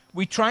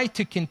 We try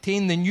to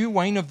contain the new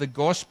wine of the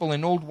gospel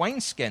in old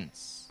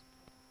wineskins.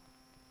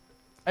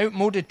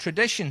 Outmoded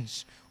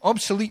traditions,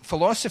 obsolete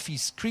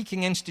philosophies,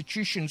 creaking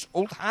institutions,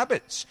 old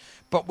habits.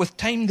 But with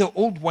time, the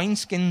old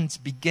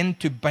wineskins begin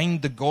to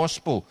bind the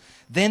gospel.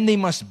 Then they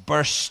must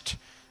burst,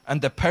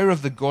 and the power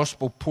of the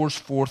gospel pours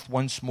forth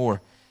once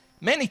more."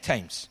 Many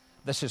times,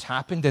 This has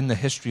happened in the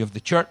history of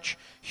the church.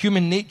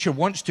 Human nature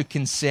wants to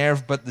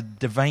conserve, but the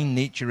divine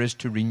nature is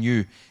to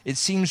renew. It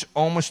seems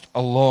almost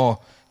a law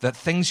that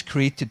things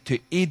created to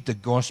aid the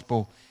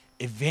gospel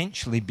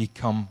eventually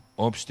become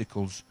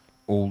obstacles,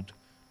 old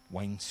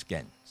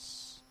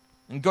wineskins.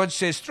 And God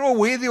says, throw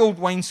away the old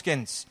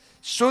wineskins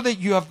so that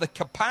you have the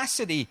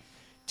capacity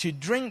to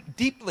drink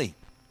deeply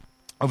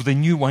of the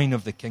new wine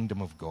of the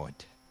kingdom of God.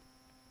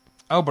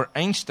 Albert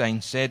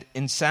Einstein said,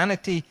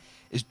 insanity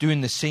is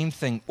doing the same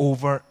thing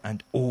over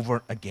and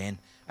over again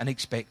and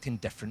expecting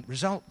different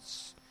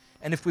results.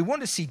 And if we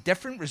want to see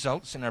different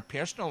results in our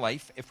personal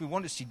life, if we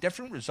want to see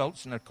different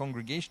results in our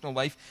congregational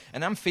life,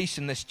 and I'm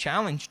facing this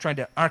challenge trying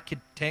to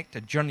architect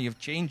a journey of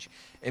change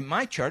in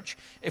my church,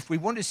 if we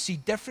want to see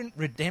different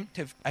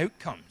redemptive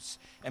outcomes,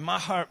 and my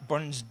heart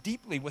burns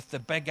deeply with the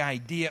big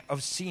idea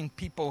of seeing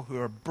people who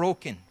are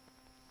broken,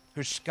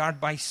 who are scarred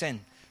by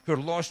sin, who are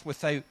lost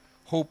without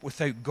hope,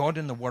 without God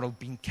in the world,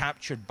 being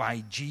captured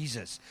by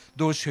Jesus,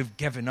 those who've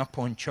given up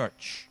on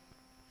church,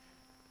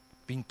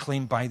 being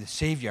claimed by the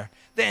Savior,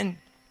 then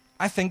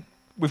I think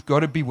we've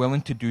got to be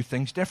willing to do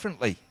things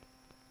differently.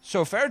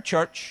 So if our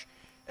church,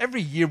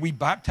 every year we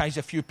baptize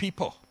a few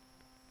people,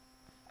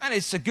 and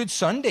it's a good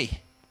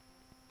Sunday.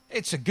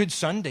 It's a good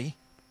Sunday.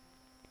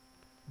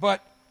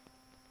 But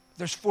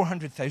there's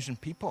 400,000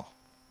 people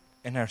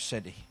in our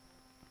city.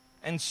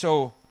 And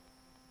so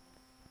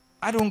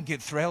I don't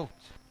get thrilled.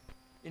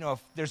 You know,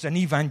 if there's an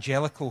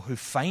evangelical who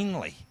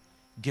finally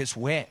gets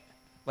wet,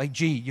 like,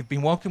 gee, you've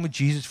been walking with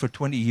Jesus for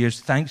 20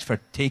 years. Thanks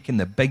for taking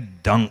the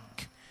big dunk.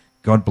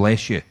 God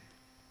bless you.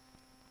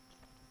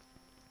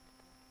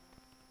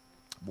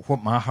 But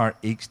what my heart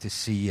aches to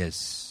see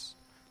is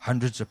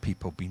hundreds of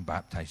people being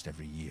baptized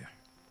every year.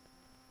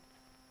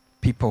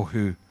 People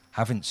who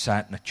haven't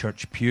sat in a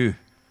church pew,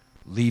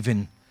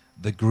 leaving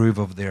the groove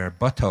of their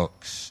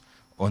buttocks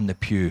on the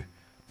pew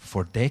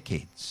for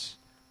decades,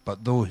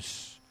 but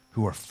those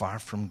who are far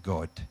from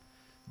God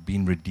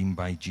being redeemed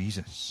by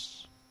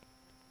Jesus.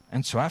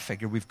 And so I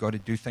figure we've got to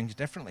do things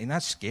differently. And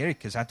that's scary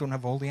because I don't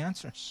have all the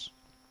answers.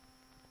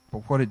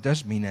 But what it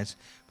does mean is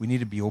we need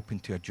to be open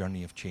to a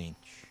journey of change.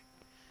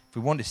 If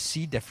we want to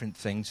see different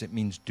things, it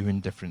means doing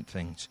different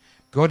things.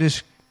 God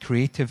is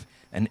creative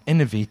and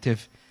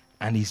innovative,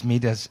 and He's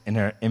made us in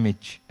our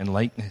image and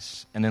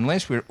likeness. And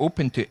unless we're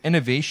open to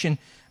innovation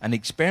and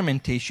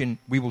experimentation,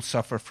 we will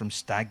suffer from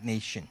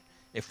stagnation.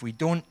 If we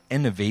don't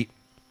innovate,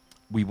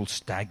 we will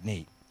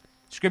stagnate.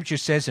 Scripture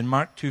says in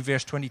Mark 2,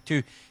 verse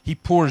 22, He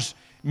pours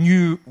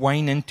new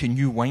wine into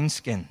new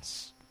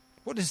wineskins.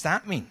 What does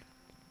that mean?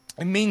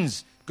 It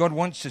means God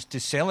wants us to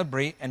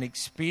celebrate and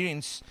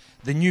experience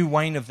the new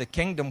wine of the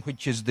kingdom,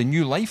 which is the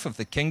new life of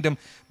the kingdom,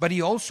 but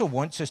He also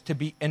wants us to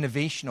be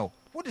innovational.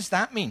 What does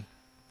that mean?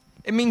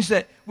 It means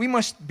that we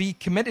must be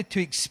committed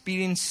to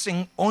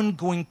experiencing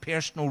ongoing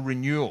personal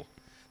renewal,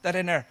 that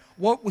in our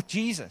walk with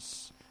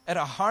Jesus, at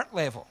a heart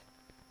level,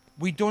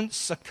 we don't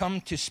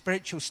succumb to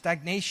spiritual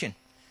stagnation.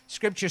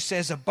 Scripture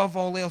says, above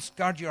all else,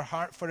 guard your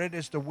heart, for it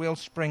is the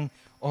wellspring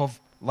of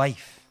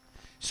life.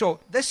 So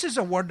this is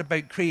a word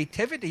about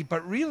creativity,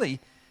 but really,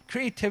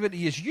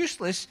 creativity is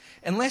useless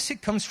unless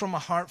it comes from a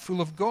heart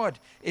full of God.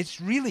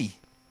 It's really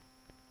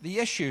the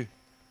issue.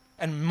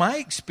 And my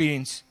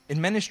experience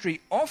in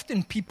ministry,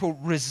 often people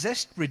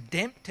resist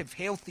redemptive,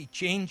 healthy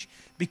change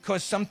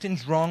because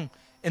something's wrong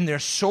in their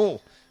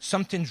soul,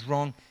 something's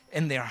wrong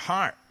in their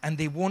heart, and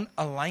they won't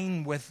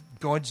align with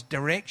God's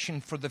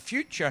direction for the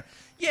future.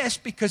 Yes,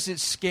 because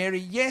it's scary.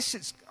 Yes,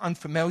 it's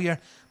unfamiliar,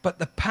 but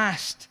the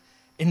past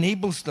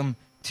enables them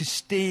to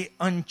stay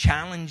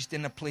unchallenged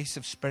in a place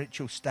of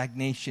spiritual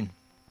stagnation.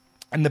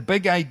 And the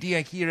big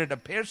idea here at a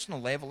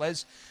personal level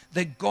is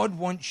that God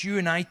wants you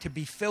and I to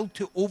be filled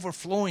to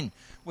overflowing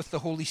with the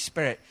Holy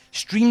Spirit.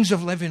 Streams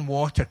of living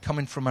water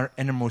coming from our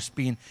innermost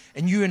being.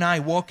 And you and I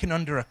walking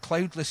under a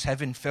cloudless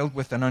heaven filled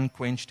with an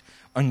unquenched,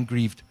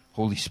 ungrieved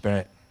Holy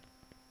Spirit.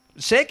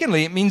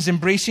 Secondly, it means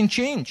embracing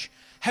change.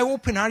 How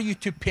open are you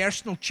to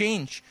personal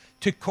change,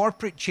 to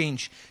corporate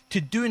change,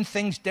 to doing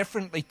things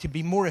differently, to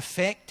be more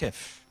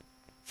effective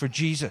for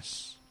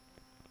Jesus?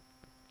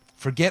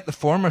 Forget the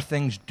former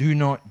things, do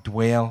not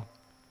dwell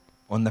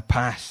on the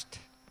past.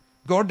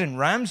 Gordon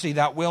Ramsay,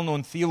 that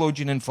well-known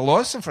theologian and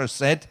philosopher,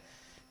 said,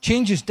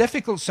 change is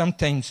difficult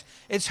sometimes.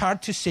 It's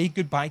hard to say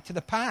goodbye to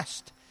the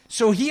past.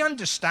 So he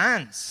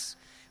understands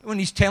when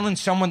he's telling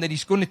someone that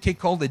he's going to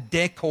take all the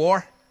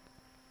decor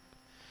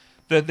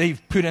that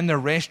they've put in their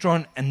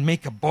restaurant and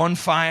make a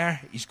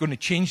bonfire. He's going to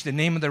change the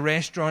name of the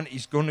restaurant.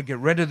 He's going to get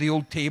rid of the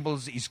old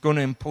tables. He's going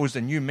to impose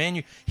a new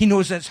menu. He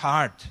knows it's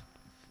hard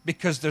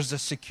because there's a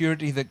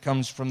security that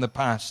comes from the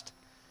past.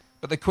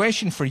 But the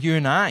question for you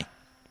and I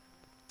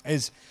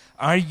is,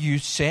 are you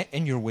set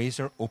in your ways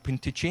or open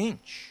to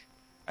change?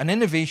 An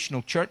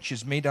innovational church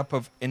is made up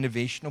of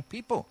innovational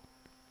people.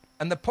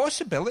 And the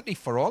possibility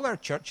for all our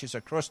churches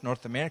across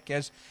North America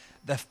is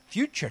the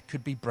future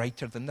could be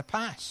brighter than the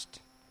past.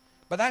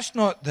 But that's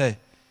not the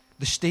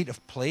state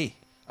of play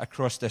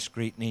across this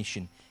great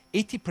nation.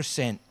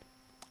 80%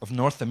 of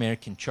North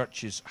American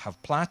churches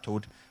have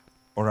plateaued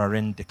or are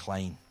in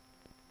decline.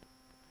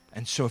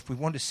 And so if we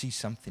want to see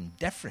something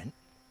different,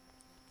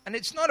 and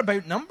it's not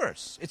about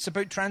numbers, it's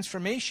about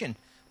transformation.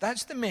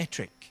 That's the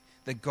metric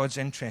that God's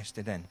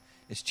interested in,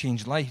 is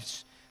change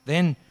lives.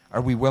 Then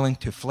are we willing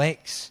to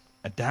flex,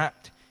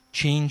 adapt,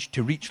 change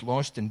to reach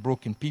lost and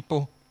broken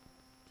people?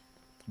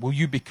 Will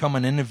you become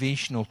an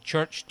innovational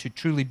church to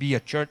truly be a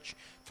church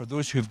for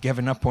those who have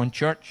given up on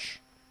church?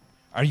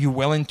 Are you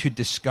willing to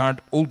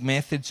discard old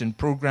methods and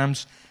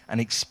programs and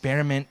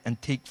experiment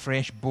and take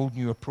fresh, bold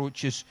new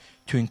approaches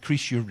to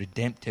increase your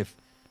redemptive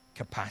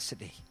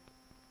capacity?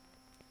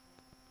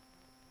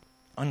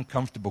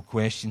 Uncomfortable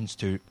questions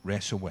to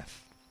wrestle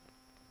with.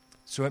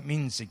 So it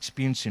means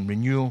experiencing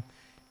renewal,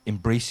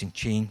 embracing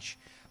change,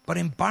 but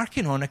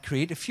embarking on a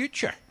creative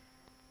future.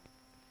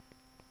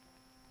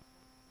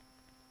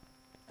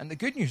 And the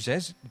good news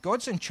is,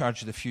 God's in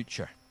charge of the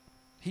future.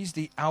 He's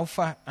the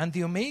Alpha and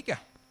the Omega.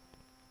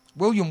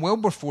 William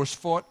Wilberforce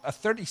fought a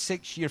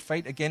 36-year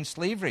fight against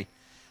slavery.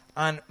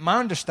 And my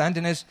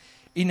understanding is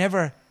he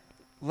never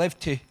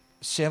lived to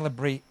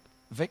celebrate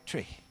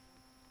victory.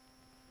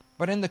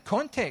 But in the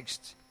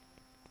context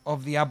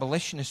of the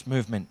abolitionist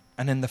movement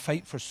and in the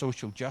fight for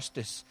social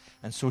justice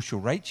and social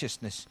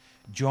righteousness,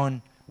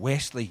 John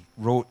Wesley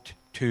wrote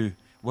to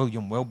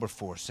William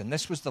Wilberforce. And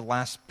this was the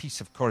last piece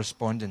of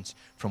correspondence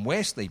from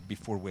Wesley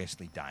before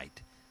Wesley died.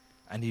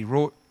 And he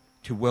wrote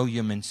to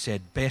William and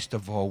said, "Best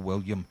of all,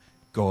 William,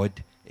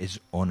 God is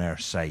on our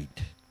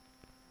side."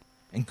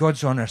 And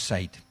God's on our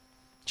side.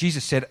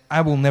 Jesus said,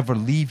 "I will never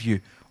leave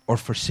you or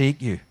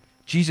forsake you."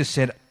 Jesus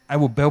said, "I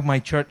will build my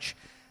church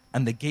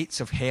and the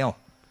gates of hell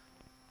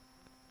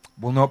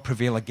will not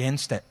prevail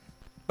against it."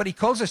 But he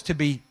calls us to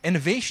be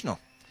innovational.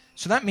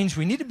 So that means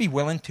we need to be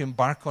willing to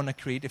embark on a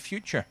creative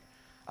future.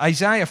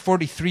 Isaiah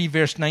 43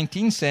 verse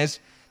 19 says,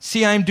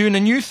 "See, I am doing a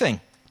new thing.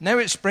 Now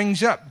it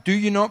springs up. Do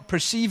you not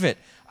perceive it?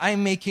 I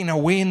am making a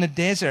way in the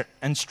desert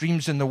and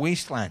streams in the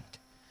wasteland."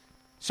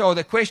 So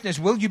the question is,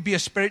 will you be a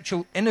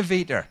spiritual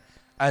innovator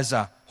as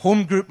a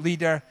home group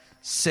leader,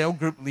 cell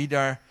group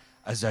leader,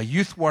 as a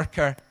youth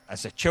worker,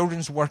 as a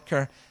children's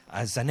worker,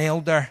 as an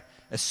elder,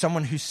 as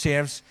someone who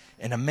serves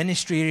in a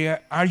ministry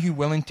area? Are you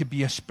willing to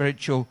be a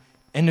spiritual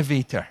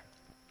innovator?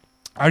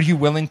 Are you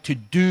willing to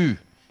do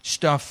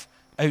stuff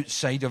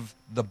outside of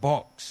the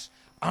box?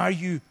 Are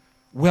you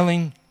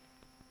willing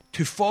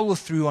to follow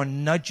through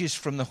on nudges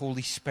from the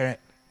Holy Spirit?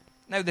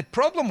 Now, the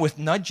problem with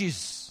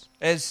nudges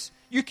is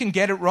you can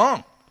get it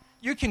wrong.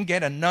 You can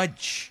get a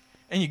nudge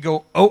and you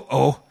go,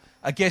 oh,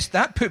 I guess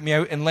that put me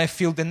out in left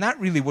field, and that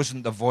really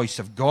wasn't the voice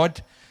of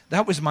God.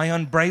 That was my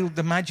unbridled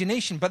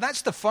imagination. But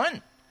that's the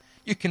fun.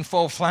 You can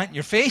fall flat in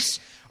your face,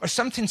 or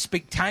something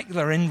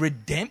spectacular and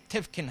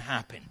redemptive can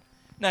happen.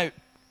 Now,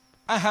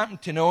 I happen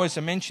to know, as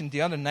I mentioned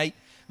the other night,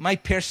 my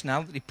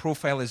personality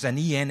profile is an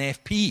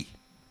ENFP.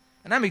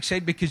 And I'm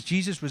excited because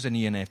Jesus was an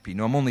ENFP.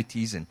 No, I'm only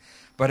teasing.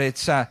 But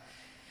it's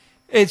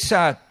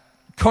a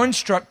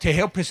construct to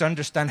help us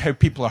understand how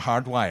people are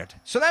hardwired.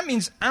 So that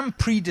means I'm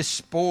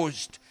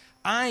predisposed.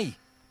 I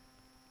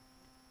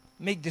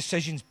make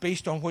decisions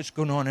based on what's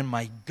going on in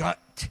my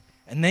gut.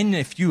 And then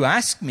if you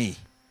ask me,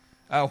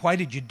 why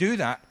did you do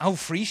that? I'll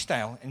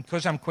freestyle. And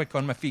because I'm quick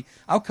on my feet,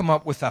 I'll come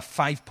up with a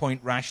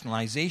 5-point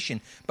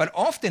rationalization. But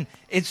often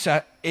it's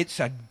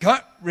a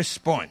gut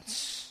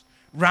response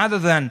rather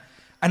than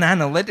an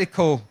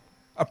analytical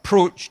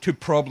approach to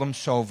problem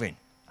solving.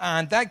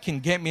 And that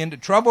can get me into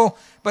trouble,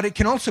 but it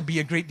can also be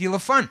a great deal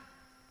of fun.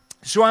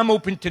 So I'm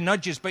open to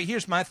nudges, but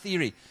here's my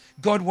theory.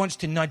 God wants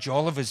to nudge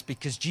all of us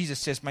because Jesus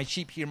says, "My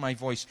sheep hear my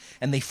voice,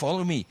 and they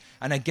follow me,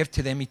 and I give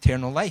to them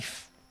eternal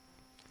life."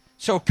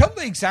 So a couple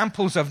of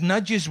examples of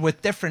nudges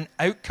with different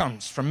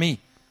outcomes for me.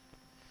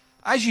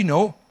 As you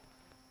know,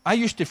 I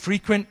used to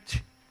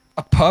frequent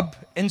a pub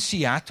in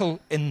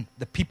Seattle in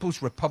the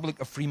People's Republic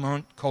of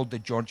Fremont called the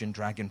Georgian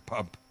Dragon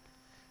Pub.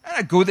 And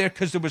I'd go there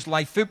because there was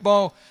live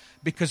football,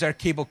 because our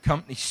cable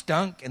company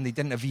stunk and they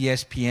didn't have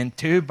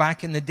ESPN2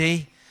 back in the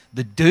day.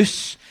 The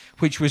Deuce,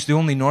 which was the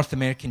only North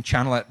American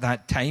channel at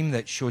that time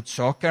that showed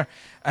soccer.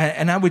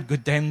 And I would go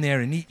down there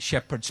and eat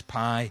shepherd's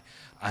pie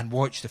and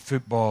watch the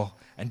football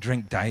and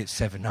drink Diet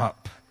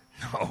 7-Up.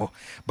 No,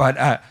 but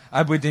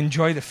I would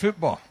enjoy the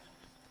football.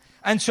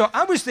 And so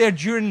I was there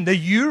during the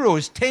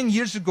Euros, 10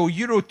 years ago,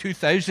 Euro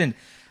 2000.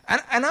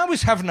 And I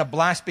was having a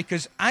blast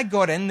because I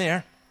got in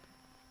there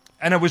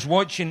and I was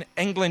watching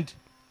England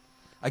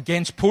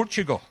against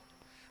Portugal.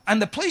 And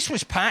the place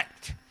was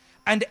packed.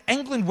 And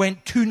England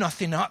went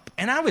 2-0 up.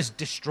 And I was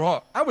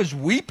distraught. I was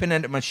weeping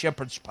into my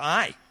shepherd's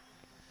pie.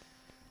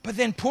 But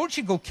then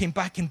Portugal came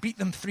back and beat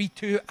them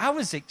 3-2. I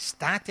was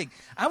ecstatic.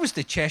 I was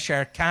the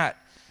Cheshire Cat.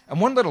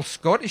 And one little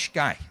Scottish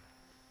guy,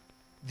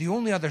 the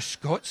only other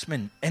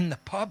Scotsman in the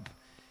pub,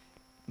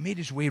 made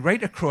his way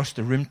right across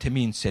the room to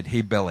me and said,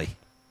 "Hey, Billy,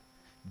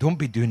 don't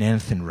be doing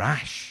anything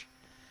rash.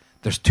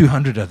 There's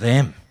 200 of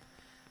them,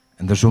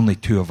 and there's only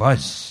 2 of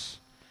us."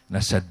 And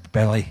I said,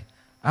 "Billy,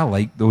 I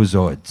like those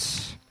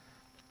odds."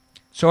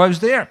 So I was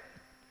there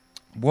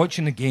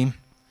watching the game,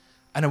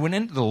 and I went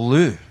into the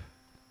loo,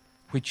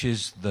 which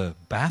is the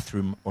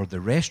bathroom or the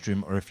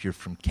restroom, or if you're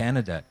from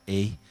Canada,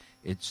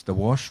 It's the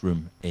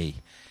washroom A.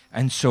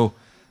 And so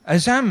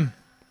as I'm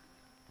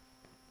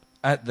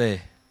at the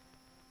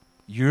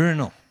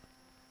urinal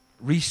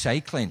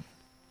recycling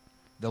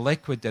the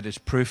liquid that is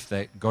proof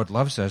that God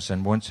loves us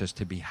and wants us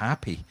to be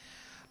happy,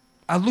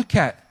 I look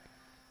at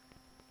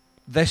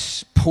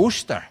this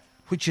poster,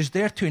 which is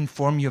there to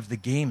inform you of the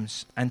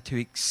games and to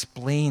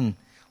explain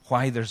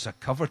why there's a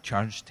cover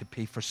charge to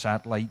pay for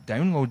satellite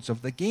downloads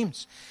of the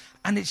games.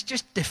 And it's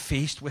just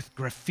defaced with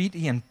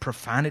graffiti and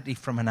profanity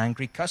from an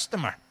angry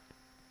customer.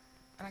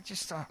 And I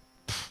just thought,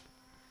 pfft.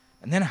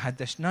 And then I had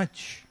this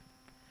nudge.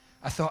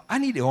 I thought, I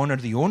need to honor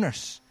the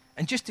owners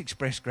and just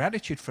express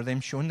gratitude for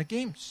them showing the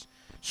games.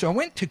 So I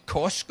went to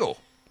Costco.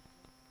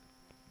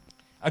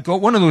 I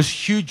got one of those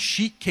huge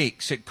sheet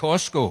cakes at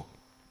Costco,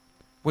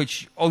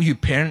 which all you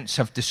parents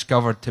have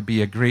discovered to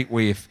be a great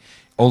way if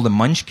all the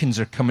munchkins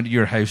are coming to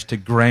your house to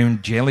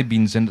ground jelly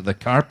beans into the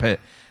carpet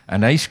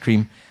and ice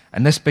cream.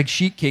 And this big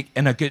sheet cake,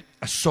 and I got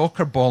a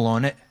soccer ball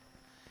on it,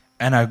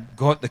 and I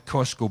got the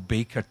Costco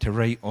baker to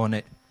write on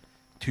it,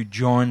 to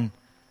John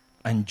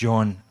and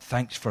John,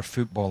 thanks for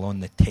football on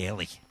the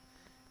telly.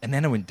 And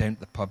then I went down to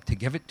the pub to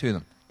give it to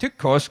them. Took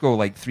Costco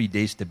like 3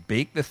 days to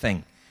bake the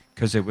thing,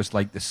 because it was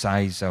like the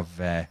size of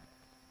a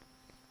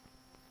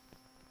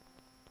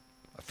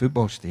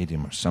football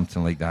stadium or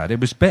something like that. It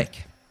was big.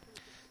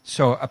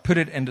 So I put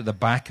it into the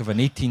back of an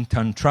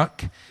 18-ton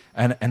truck,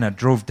 and I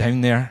drove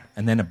down there,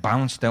 and then I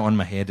balanced it on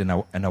my head, and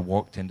I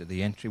walked into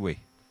the entryway.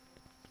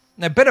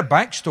 Now, a bit of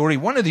backstory.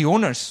 One of the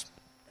owners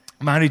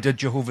married a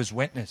Jehovah's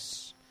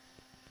Witness.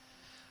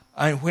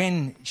 And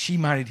when she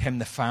married him,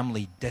 the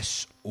family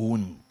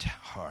disowned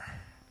her.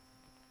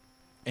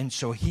 And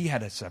so he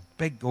had a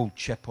big old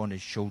chip on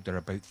his shoulder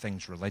about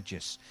things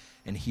religious,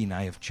 and he and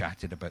I have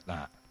chatted about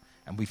that.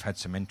 And we've had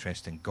some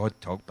interesting God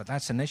talk, but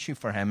that's an issue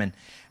for him.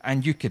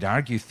 And you could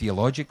argue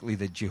theologically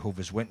that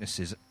Jehovah's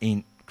Witnesses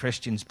ain't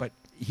Christians, but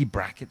he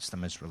brackets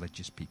them as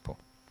religious people.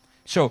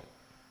 So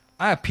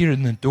I appear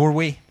in the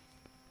doorway,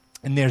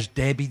 and there's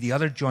Debbie, the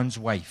other John's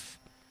wife.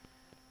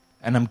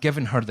 And I'm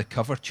giving her the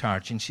cover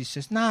charge, and she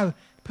says, "Now,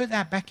 put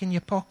that back in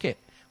your pocket.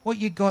 What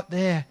you got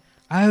there?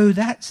 Oh,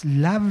 that's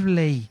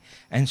lovely."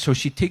 And so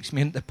she takes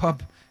me into the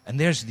pub, and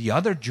there's the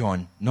other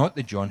John, not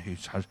the John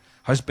who's her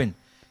husband.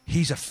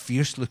 He's a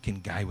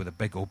fierce-looking guy with a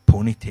big old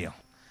ponytail.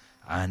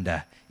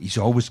 And he's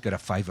always got a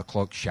 5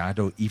 o'clock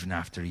shadow, even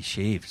after he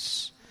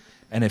shaves.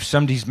 And if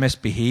somebody's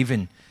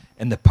misbehaving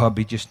in the pub,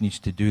 he just needs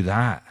to do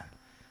that.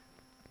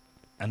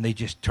 And they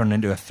just turn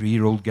into a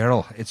 3-year-old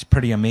girl. It's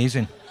pretty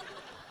amazing.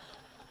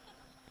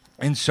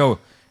 And so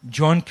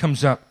John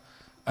comes up,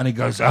 and he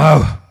goes,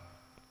 "Oh,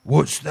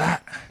 what's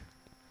that?"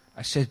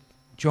 I said,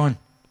 "John,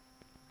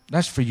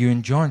 that's for you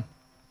and John.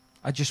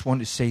 I just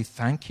want to say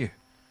thank you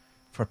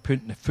for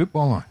putting the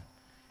football on."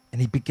 And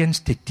he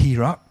begins to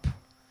tear up,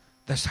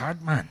 this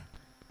hard man.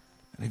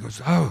 And he goes,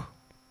 "Oh,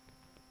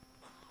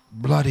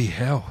 bloody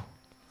hell.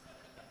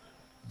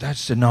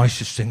 That's the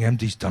nicest thing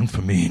MD's done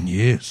for me in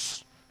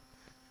years."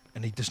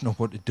 And he doesn't know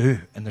what to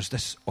do. And there's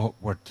this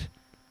awkward,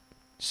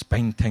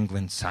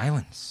 spine-tingling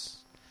silence.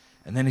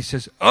 And then he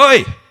says,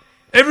 "Oi,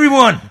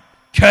 everyone,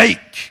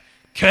 cake,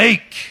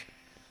 cake.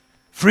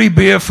 Free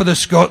beer for the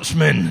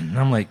Scotsman." And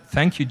I'm like,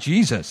 thank you,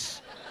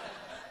 Jesus.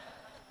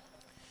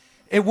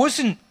 It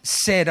wasn't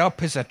set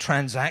up as a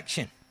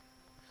transaction,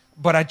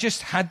 but I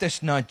just had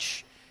this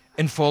nudge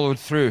and followed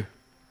through.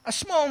 A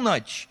small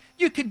nudge.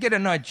 You could get a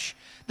nudge.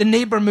 The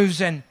neighbor moves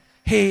in.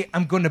 "Hey,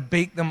 I'm going to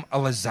bake them a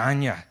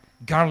lasagna,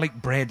 garlic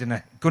bread, and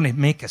I'm going to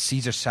make a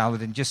Caesar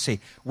salad," and just say,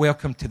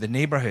 "Welcome to the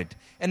neighborhood."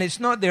 And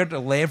it's not there to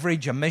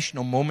leverage a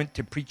missional moment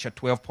to preach a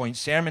 12-point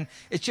sermon.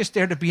 It's just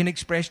there to be an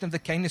expression of the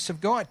kindness of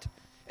God.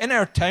 In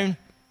our town,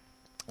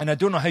 and I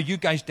don't know how you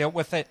guys dealt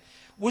with it,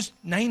 was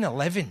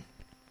 9/11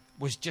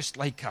 was just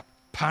like a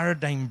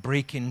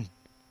paradigm-breaking,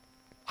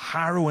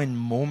 harrowing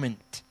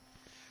moment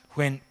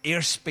when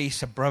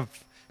airspace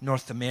above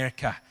North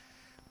America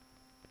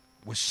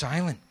was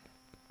silent.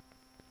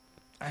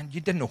 And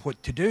you didn't know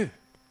what to do.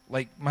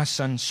 Like my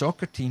son's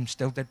soccer team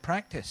still did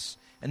practice.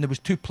 And there was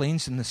 2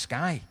 planes in the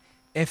sky,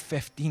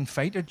 F-15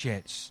 fighter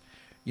jets,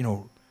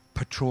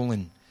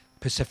 patrolling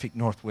Pacific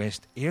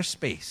Northwest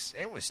airspace.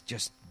 It was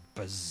just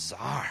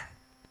bizarre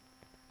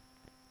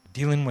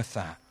dealing with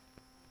that.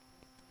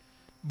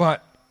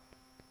 But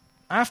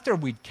after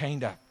we'd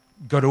kind of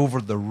got over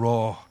the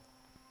raw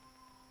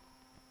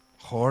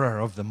horror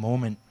of the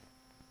moment,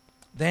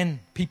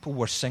 then people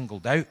were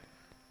singled out.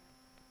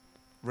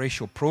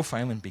 Racial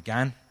profiling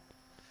began.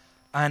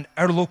 And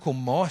our local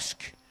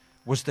mosque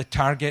was the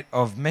target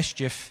of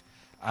mischief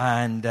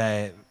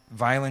and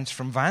violence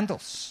from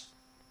vandals.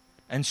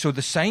 And so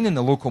the sign in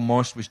the local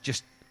mosque was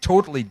just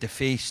totally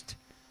defaced.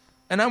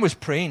 And I was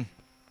praying.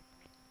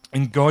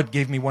 And God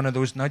gave me one of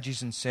those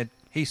nudges and said,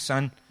 "Hey,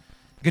 son,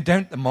 go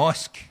down to the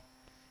mosque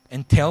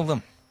and tell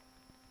them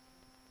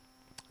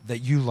that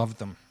you love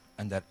them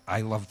and that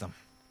I love them."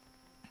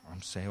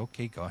 I'm saying,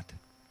 "Okay, God."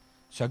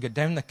 So I got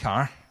down the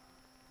car,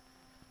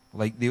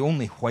 like the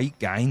only white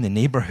guy in the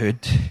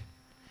neighborhood,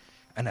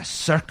 and a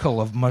circle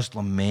of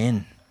Muslim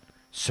men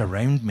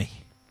surround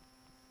me.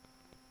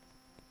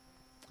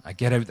 I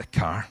get out the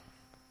car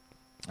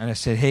and I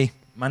said, hey,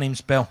 my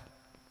name's Bill.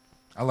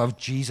 I love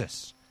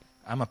Jesus.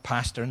 I'm a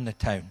pastor in the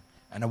town,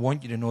 and I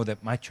want you to know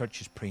that my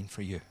church is praying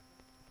for you.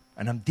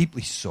 And I'm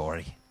deeply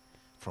sorry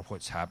for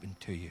what's happened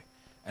to you.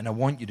 And I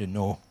want you to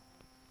know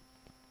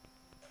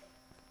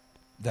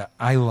that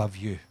I love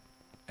you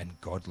and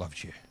God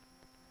loves you.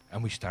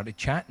 And we started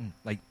chatting.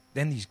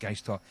 Then these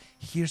guys thought,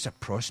 here's a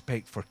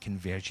prospect for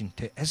conversion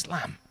to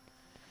Islam.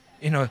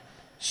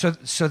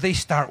 So they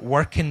start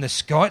working the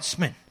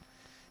Scotsman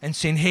and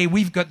saying, hey,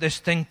 we've got this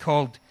thing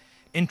called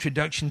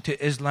Introduction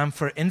to Islam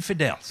for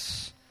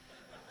Infidels.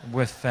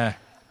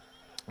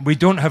 We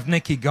don't have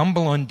Nicky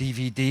Gumbel on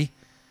DVD,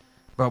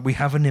 but we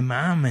have an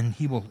imam, and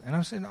he will. And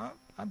I said,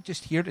 I'm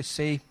just here to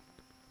say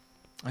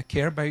I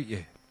care about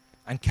you,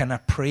 and can I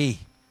pray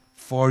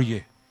for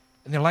you?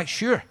 And they're like,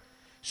 sure.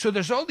 So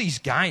there's all these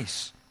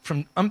guys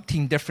from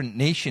umpteen different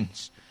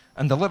nations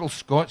and the little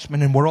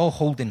Scotsman, and we're all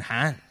holding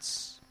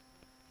hands.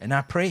 And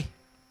I pray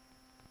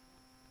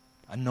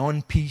a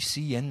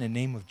non-PC in the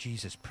name of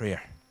Jesus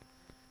prayer.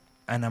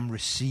 And I'm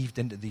received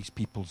into these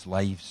people's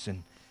lives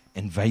and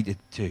invited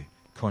to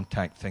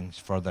contact things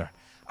further.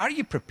 Are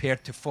you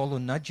prepared to follow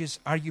nudges?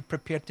 Are you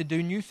prepared to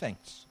do new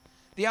things?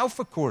 The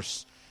Alpha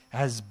Course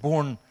has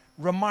borne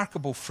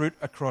remarkable fruit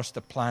across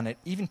the planet,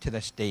 even to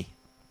this day.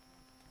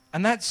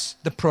 And that's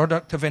the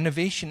product of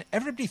innovation.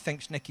 Everybody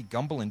thinks Nicky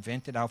Gumbel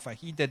invented Alpha.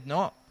 He did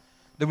not.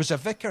 There was a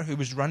vicar who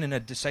was running a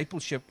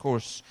discipleship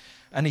course,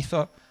 and he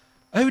thought,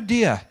 oh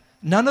dear,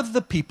 none of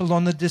the people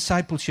on the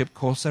discipleship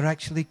course are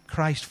actually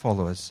Christ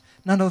followers.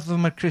 None of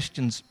them are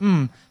Christians.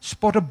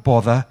 Spot of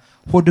bother.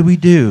 What do we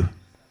do?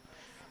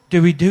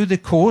 Do we do the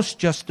course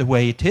just the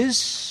way it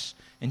is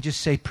and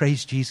just say,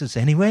 praise Jesus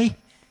anyway,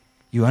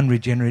 you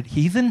unregenerate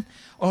heathen?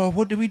 Or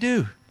what do we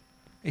do?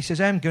 He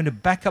says, I'm going to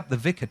back up the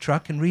vicar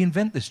truck and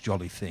reinvent this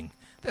jolly thing.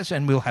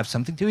 And we'll have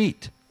something to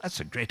eat. That's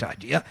a great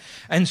idea.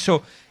 And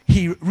so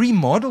he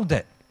remodeled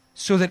it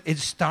so that it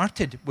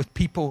started with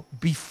people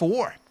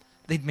before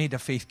they'd made a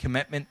faith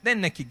commitment.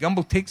 Then Nicky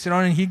Gumbel takes it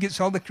on and he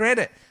gets all the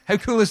credit. How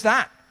cool is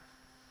that?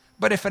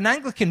 But if an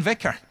Anglican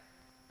vicar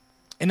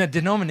in a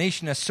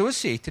denomination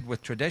associated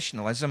with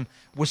traditionalism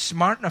was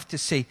smart enough to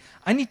say,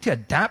 I need to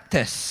adapt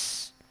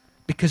this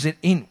because it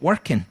ain't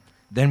working,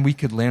 then we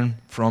could learn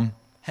from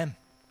him.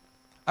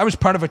 I was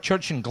part of a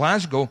church in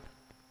Glasgow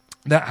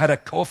that had a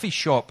coffee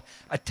shop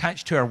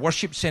attached to our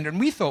worship centre, and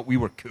we thought we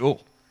were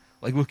cool.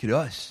 Look at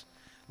us.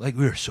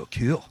 We're so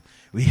cool.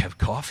 We have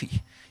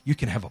coffee. You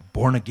can have a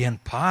born-again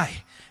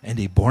pie and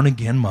a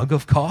born-again mug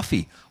of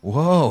coffee.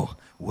 Whoa,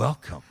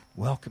 welcome.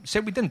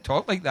 Said we didn't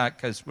talk like that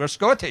because we're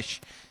Scottish.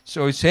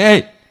 So we say,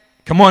 hey,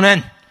 come on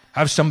in.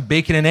 Have some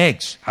bacon and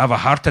eggs. Have a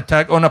heart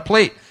attack on a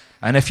plate.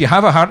 And if you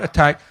have a heart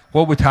attack,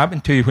 what would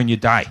happen to you when you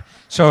die?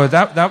 So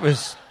that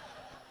was...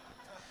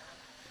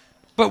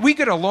 But we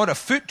got a lot of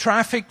foot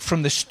traffic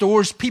from the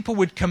stores. People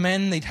would come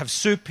in, they'd have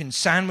soup and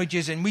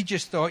sandwiches, and we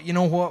just thought, you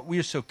know what,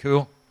 we're so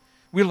cool.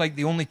 We're like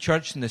the only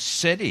church in the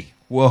city,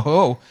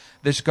 whoa,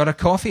 that's got a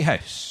coffee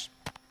house.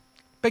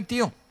 Big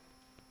deal.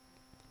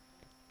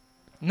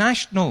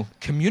 National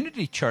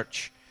Community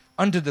Church,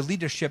 under the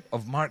leadership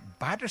of Mark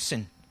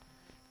Batterson,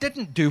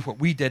 didn't do what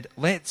we did.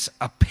 Let's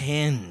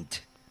append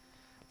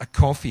a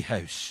coffee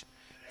house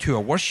to a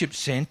worship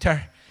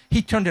centre.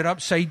 He turned it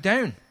upside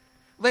down.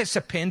 Let's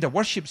append a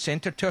worship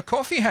centre to a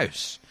coffee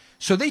house.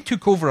 So they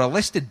took over a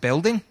listed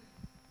building,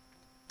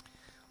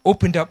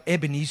 opened up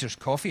Ebenezer's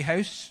Coffee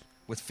House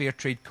with fair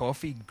trade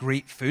coffee,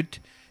 great food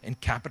in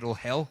Capitol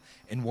Hill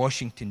in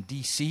Washington,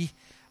 D.C.,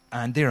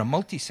 and they're a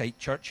multi-site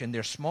church, and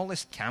their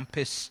smallest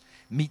campus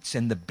meets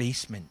in the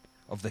basement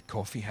of the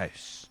coffee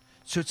house.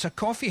 So it's a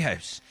coffee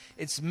house.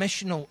 It's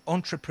missional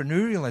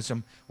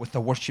entrepreneurialism with a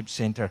worship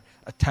centre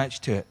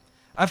attached to it.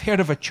 I've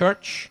heard of a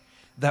church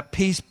that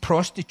pays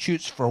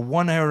prostitutes for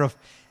 1 hour of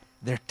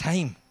their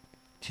time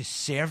to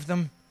serve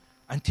them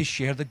and to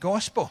share the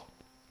gospel.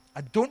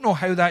 I don't know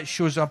how that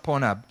shows up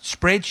on a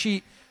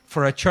spreadsheet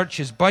for a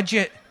church's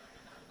budget,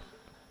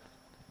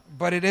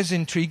 but it is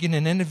intriguing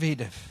and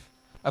innovative.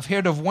 I've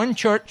heard of one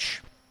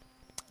church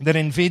that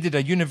invaded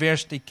a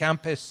university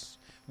campus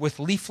with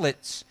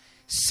leaflets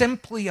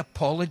simply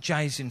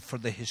apologizing for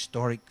the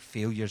historic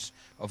failures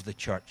of the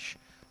church.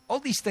 All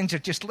these things are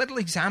just little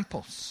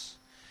examples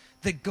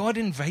that God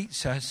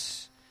invites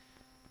us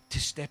to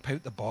step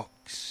out the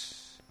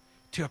box,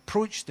 to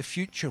approach the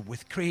future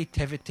with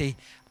creativity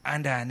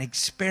and an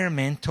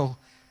experimental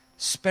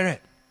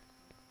spirit,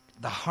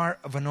 the heart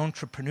of an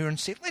entrepreneur, and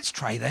say, let's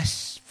try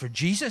this for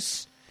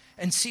Jesus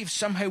and see if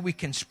somehow we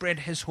can spread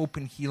his hope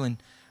and healing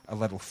a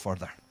little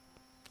further.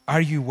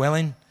 Are you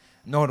willing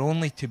not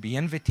only to be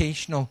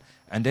invitational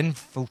and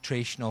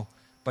infiltrational,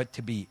 but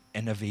to be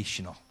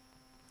innovational?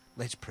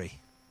 Let's pray.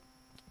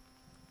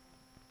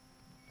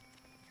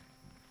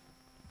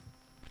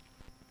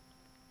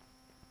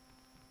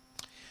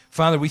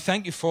 Father, we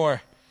thank you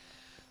for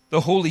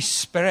the Holy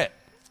Spirit,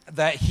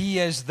 that he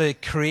is the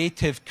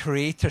creative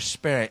creator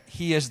spirit.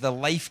 He is the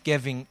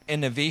life-giving,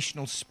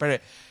 innovational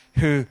spirit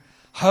who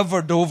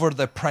hovered over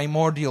the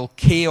primordial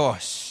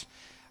chaos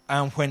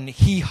And when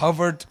he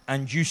hovered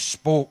and you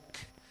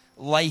spoke,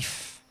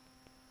 life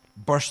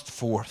burst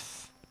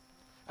forth.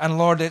 And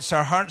Lord, it's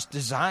our heart's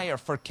desire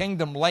for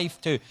kingdom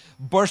life to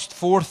burst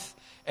forth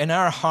in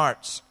our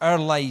hearts, our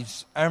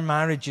lives, our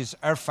marriages,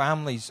 our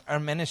families, our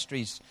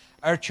ministries,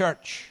 our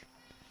church.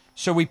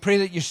 So we pray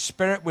that your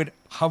Spirit would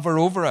hover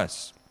over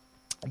us,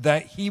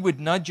 that he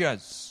would nudge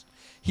us,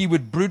 he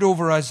would brood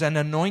over us and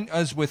anoint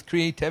us with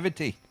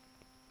creativity,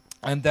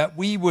 and that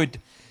we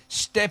would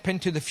step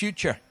into the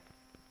future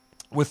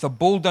with a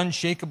bold,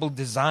 unshakable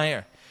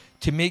desire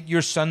to make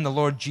your Son, the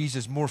Lord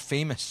Jesus, more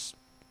famous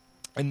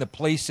in the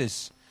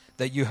places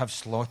that you have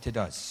slotted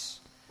us.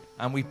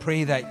 And we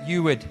pray that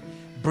you would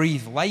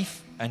breathe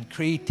life and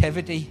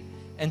creativity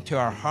into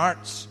our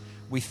hearts.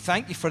 We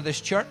thank you for this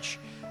church,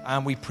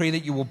 and we pray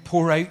that you will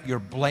pour out your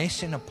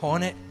blessing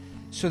upon it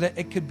so that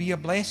it could be a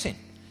blessing.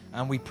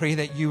 And we pray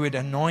that you would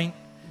anoint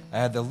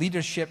the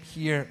leadership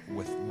here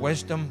with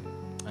wisdom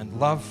and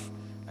love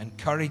and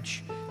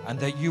courage, and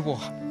that you will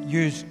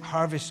use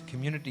Harvest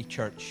Community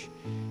Church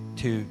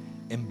to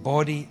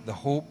embody the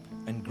hope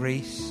and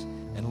grace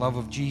and love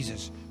of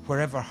Jesus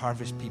wherever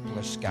Harvest people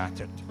are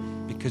scattered.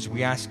 Because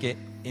we ask it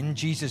in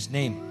Jesus'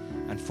 name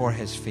and for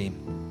his fame.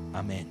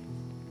 Amen.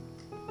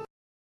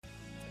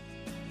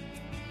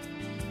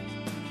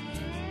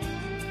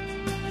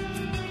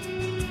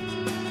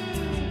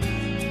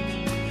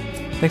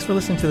 Thanks for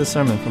listening to the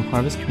sermon from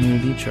Harvest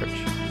Community Church.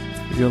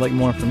 If you would like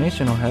more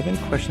information or have any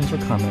questions or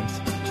comments,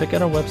 check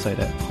out our website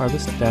at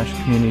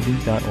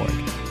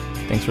harvest-community.org.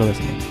 Thanks for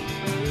listening.